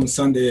afternoon,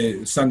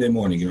 Sunday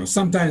morning.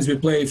 Sometimes we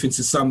play if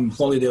it's some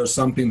holiday or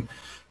something,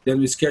 then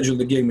we schedule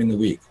the game in the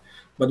week.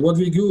 But what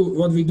we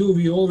do,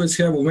 we always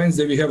have a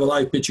Wednesday. We have a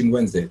live pitching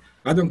Wednesday.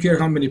 I don't care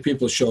how many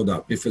people showed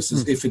up. If it's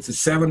a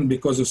 7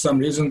 because of some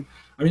reason,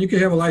 you can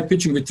have a live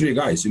pitching with 3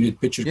 guys. You need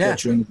pitcher,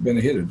 catcher, and then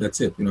a hitter. That's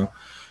it.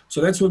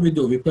 So that's what we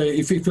do. We play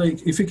if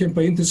we can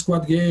play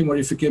inter-squad game, or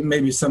if we can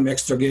maybe some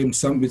extra game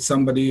with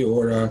somebody,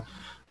 or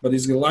but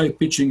it's a live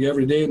pitching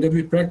every day, and then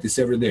we practice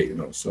every day.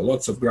 So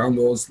lots of ground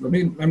balls.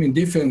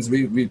 Defense.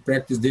 We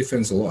practice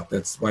defense a lot.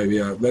 That's why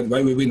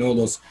we win all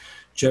those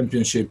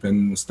championship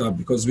and stuff,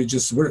 because we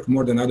just work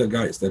more than other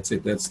guys. That's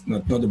it. That's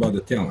not about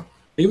the talent.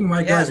 Even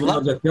my guys are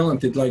not that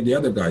talented like the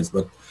other guys,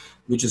 but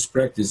we just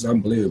practice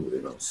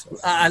unbelievable. So.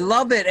 I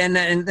love it.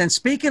 And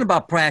speaking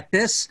about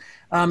practice,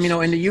 in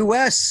the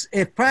U.S.,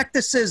 if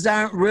practices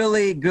aren't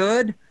really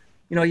good,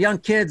 young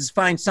kids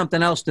find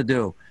something else to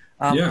do.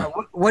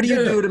 What do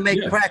you do to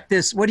make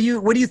practice? What do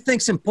you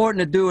think's important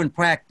to do in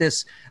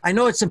practice? I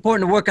know it's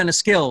important to work on the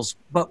skills,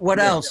 but what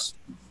else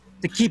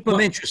to keep them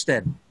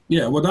interested?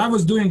 Yeah, what I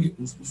was doing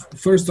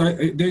first,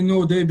 they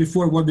know day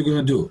before what we're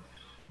gonna do.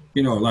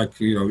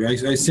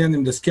 I send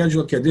them the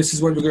schedule. Okay, this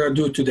is what we're gonna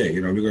do today.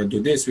 We're gonna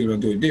do this. We're gonna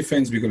do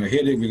defense. We're gonna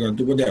hit it. We're gonna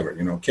do whatever.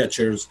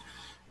 Catchers.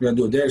 We're gonna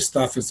do their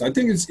stuff. I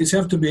think it's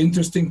have to be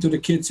interesting to the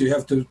kids. You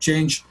have to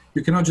change.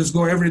 You cannot just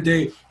go every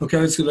day. Okay,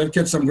 let's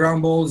catch some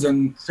ground balls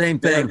and same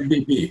thing.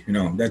 BP.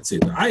 That's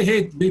it. I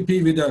hate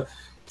BP with the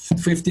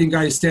 15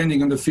 guys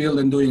standing on the field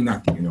and doing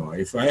nothing.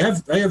 If I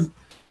have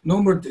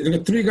no more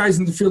 3 guys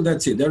in the field,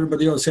 that's it.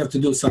 Everybody else have to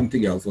do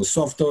something else, or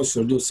soft toss,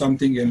 or do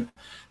something, and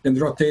then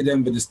rotate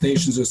them with the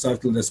stations or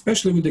something.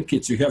 Especially with the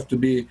kids, you have to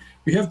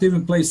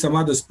even play some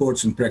other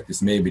sports in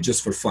practice, maybe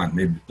just for fun.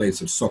 Maybe play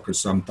some soccer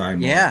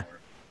sometime. Yeah.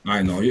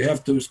 I know you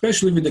have to,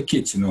 especially with the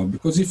kids,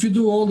 because if you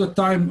do all the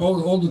time,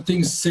 all the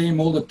things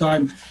same all the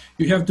time,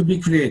 you have to be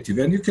creative,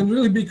 and you can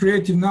really be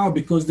creative now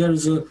because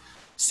there's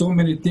so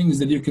many things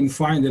that you can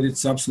find that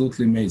it's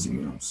absolutely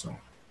amazing, So.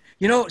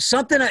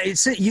 Something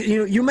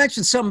you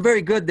mentioned something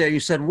very good there. You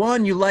said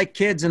 1, you like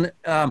kids and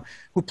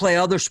who play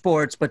other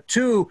sports, but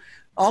 2,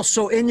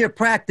 also in your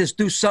practice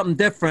do something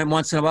different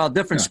once in a while,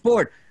 different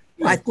sport.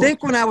 Yeah, I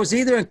think when I was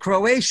either in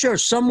Croatia or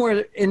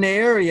somewhere in the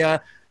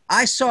area,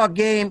 I saw a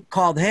game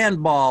called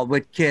handball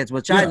with kids,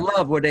 which I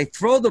love, where they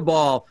throw the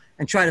ball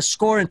and try to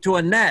score into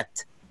a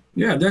net.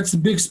 Yeah, that's a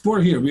big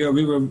sport here.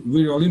 We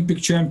were Olympic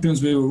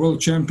champions, we were world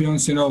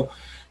champions, and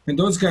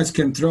those guys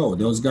can throw.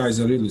 Those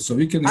guys are really, so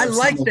we can have I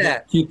like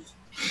that.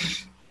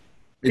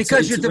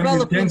 Because you're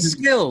developing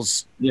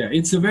skills. Yeah,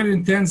 it's a very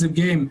intensive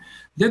game.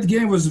 That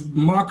game was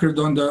marked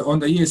on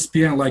the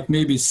ESPN like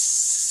maybe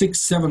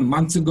 6-7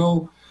 months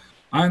ago.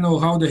 I know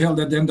how the hell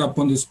that ended up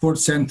on the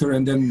Sports Center,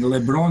 and then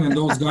LeBron and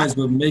those guys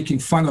were making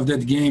fun of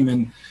that game,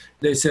 and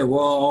they said,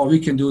 "Well, we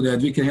can do that.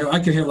 I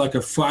can have like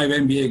 5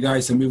 NBA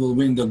guys, and we will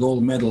win the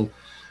gold medal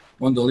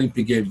on the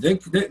Olympic Games."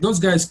 Those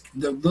guys,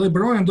 the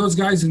LeBron and those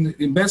guys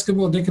in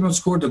basketball, they cannot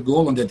score the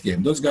goal on that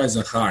game. Those guys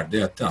are hard.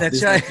 They are tough.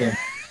 That's right.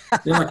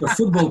 They're like a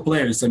football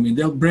players. I mean,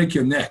 they'll break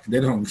your neck.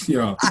 They don't,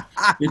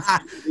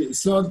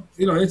 It's a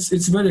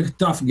very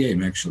tough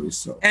game actually.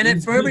 So.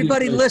 And for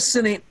everybody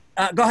listening,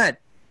 go ahead.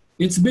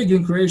 It's big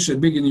in Croatia,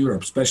 big in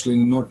Europe, especially in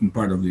the northern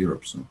part of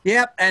Europe. So.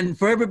 Yep, and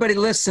for everybody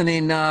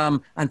listening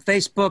on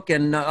Facebook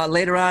and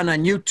later on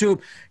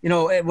YouTube,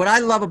 what I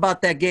love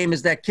about that game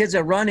is that kids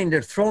are running,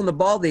 they're throwing the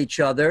ball to each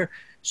other,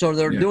 so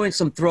they're doing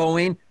some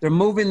throwing, they're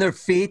moving their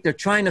feet, they're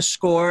trying to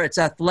score, it's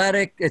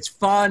athletic, it's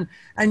fun,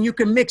 and you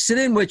can mix it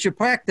in with your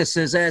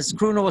practices, as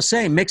Kruno was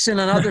saying, mix in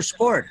another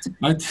sport.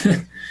 I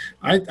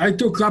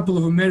took a couple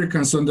of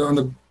Americans on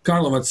the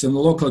Karlovac in the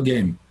local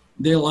game.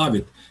 They love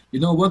it.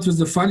 What was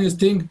the funniest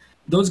thing?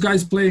 Those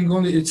guys playing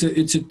only it's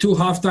a 2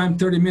 halftime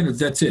 30 minutes.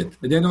 That's it.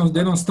 They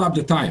don't stop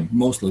the time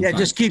most of the time. Yeah, it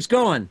just keeps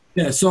going.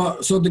 Yeah. So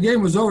the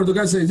game was over. The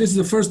guy said, "This is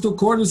the first 2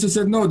 quarters." I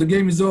said, "No, the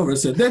game is over." I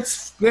said,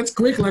 "That's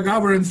quick, like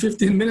hour and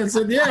 15 minutes."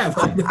 I said, "Yeah,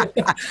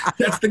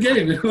 that's the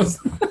game."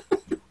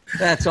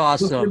 That's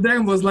awesome. So for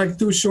them was like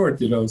too short,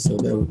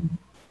 So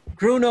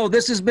Kruno,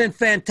 this has been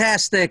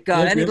fantastic.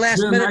 Any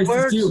last minute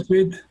words?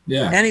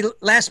 Yeah. Any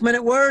last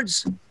minute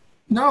words?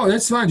 No,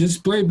 that's fine.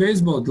 Just play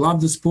baseball.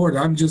 Love the sport.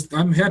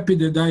 I'm happy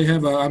that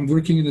I'm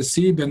working in the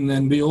SEAB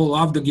and we all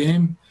love the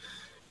game.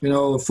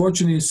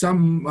 Fortunately,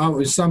 some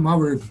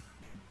our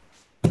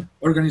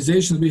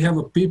organizations, we have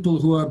people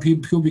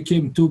who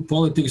became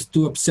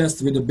too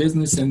obsessed with the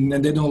business and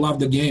they don't love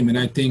the game. And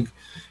I think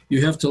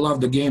you have to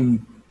love the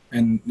game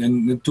and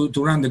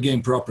to run the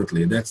game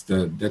properly. That's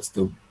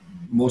the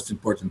most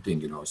important thing,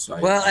 So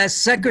as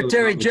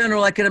Secretary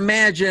General, I can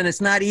imagine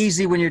it's not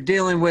easy when you're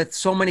dealing with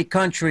so many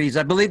countries.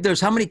 I believe there's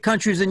how many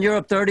countries in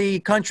Europe? 30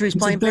 countries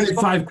playing 35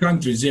 baseball?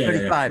 Countries, yeah.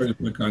 35.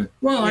 35 countries.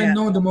 Well, I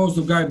know the most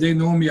of the guys. They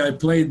know me. I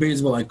played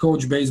baseball. I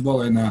coach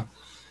baseball, and I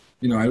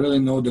really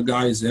know the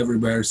guys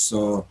everywhere.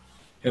 So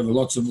I have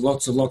lots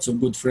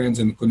of good friends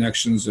and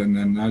connections,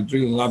 and I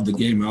really love the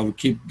game. I will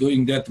keep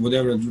doing that,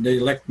 whatever they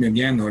elect me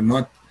again or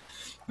not.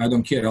 I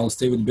don't care. I'll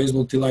stay with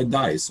baseball till I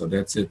die. So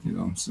that's it,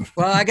 So.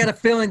 Well, I got a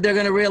feeling they're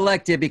going to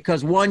reelect you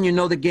because, 1, you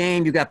know the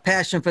game, you got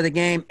passion for the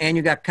game, and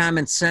you got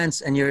common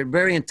sense, and you're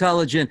very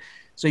intelligent.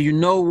 So you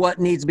know what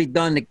needs to be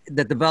done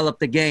to develop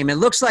the game. It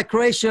looks like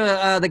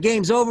Croatia, the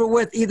game's over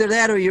with. Either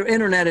that or your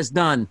internet is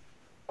done.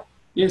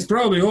 Yeah, it's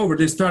probably over.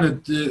 They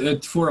started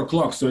at 4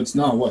 o'clock, so it's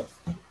now what?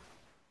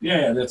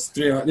 Yeah, that's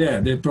 3. Yeah,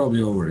 they're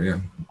probably over.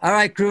 Yeah. All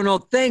right,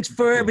 Kruno. Thanks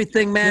for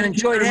everything, man.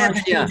 Enjoyed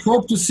having you.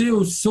 Hope to see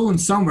you soon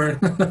somewhere.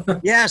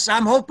 Yes,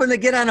 I'm hoping to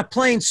get on a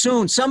plane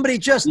soon. Somebody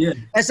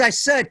as I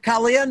said,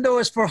 Caliendo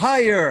is for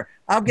hire.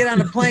 I'll get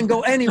on a plane,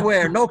 go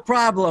anywhere, no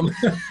problem.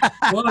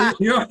 Well,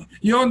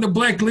 you're on the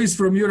blacklist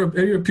from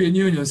European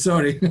Union.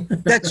 Sorry.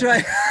 That's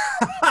right.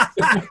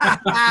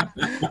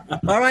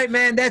 All right,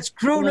 man. That's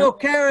Kruno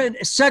Karin,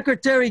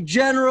 Secretary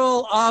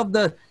General of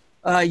the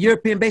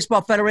European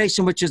Baseball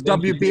Federation, which is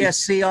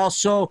WBSC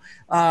also,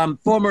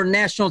 former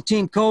national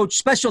team coach.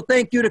 Special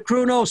thank you to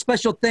Kruno.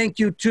 Special thank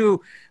you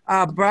to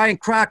Brian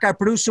Kroc, our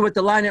producer with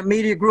the Lineup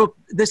Media Group.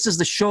 This is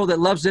the show that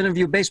loves to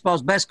interview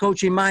baseball's best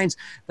coaching minds,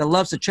 that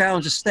loves to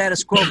challenge the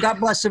status quo. God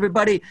bless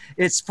everybody.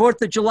 It's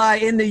 4th of July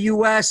in the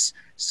U.S.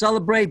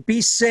 Celebrate,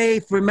 be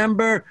safe.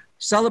 Remember,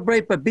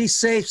 celebrate, but be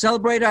safe.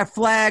 Celebrate our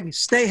flag.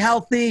 Stay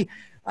healthy.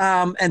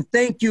 And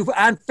thank you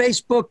on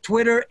Facebook,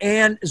 Twitter,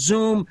 and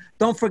Zoom.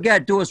 Don't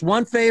forget, do us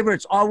one favor.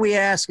 It's all we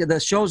ask. The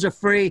shows are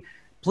free.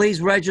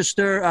 Please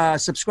register,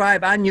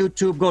 subscribe on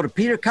YouTube. Go to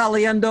Peter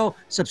Caliendo,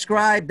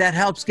 subscribe. That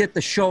helps get the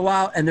show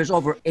out. And there's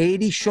over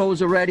 80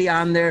 shows already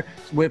on there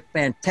with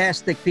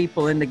fantastic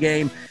people in the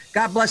game.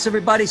 God bless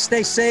everybody.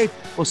 Stay safe.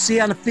 We'll see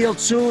you on the field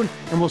soon,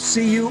 and we'll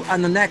see you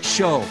on the next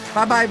show.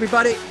 Bye-bye,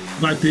 everybody.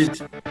 Bye,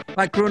 Pete.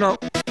 Bye, Kruno.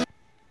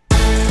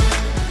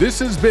 This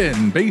has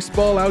been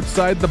Baseball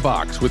Outside the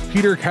Box with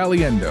Peter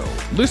Caliendo.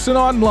 Listen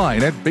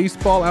online at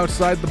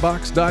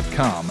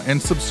baseballoutsidethebox.com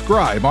and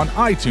subscribe on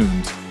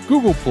iTunes,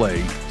 Google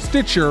Play,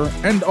 Stitcher,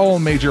 and all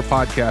major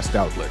podcast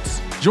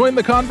outlets. Join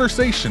the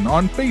conversation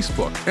on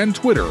Facebook and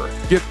Twitter.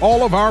 Get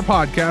all of our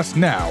podcasts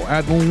now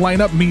at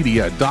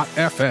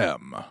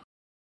lineupmedia.fm.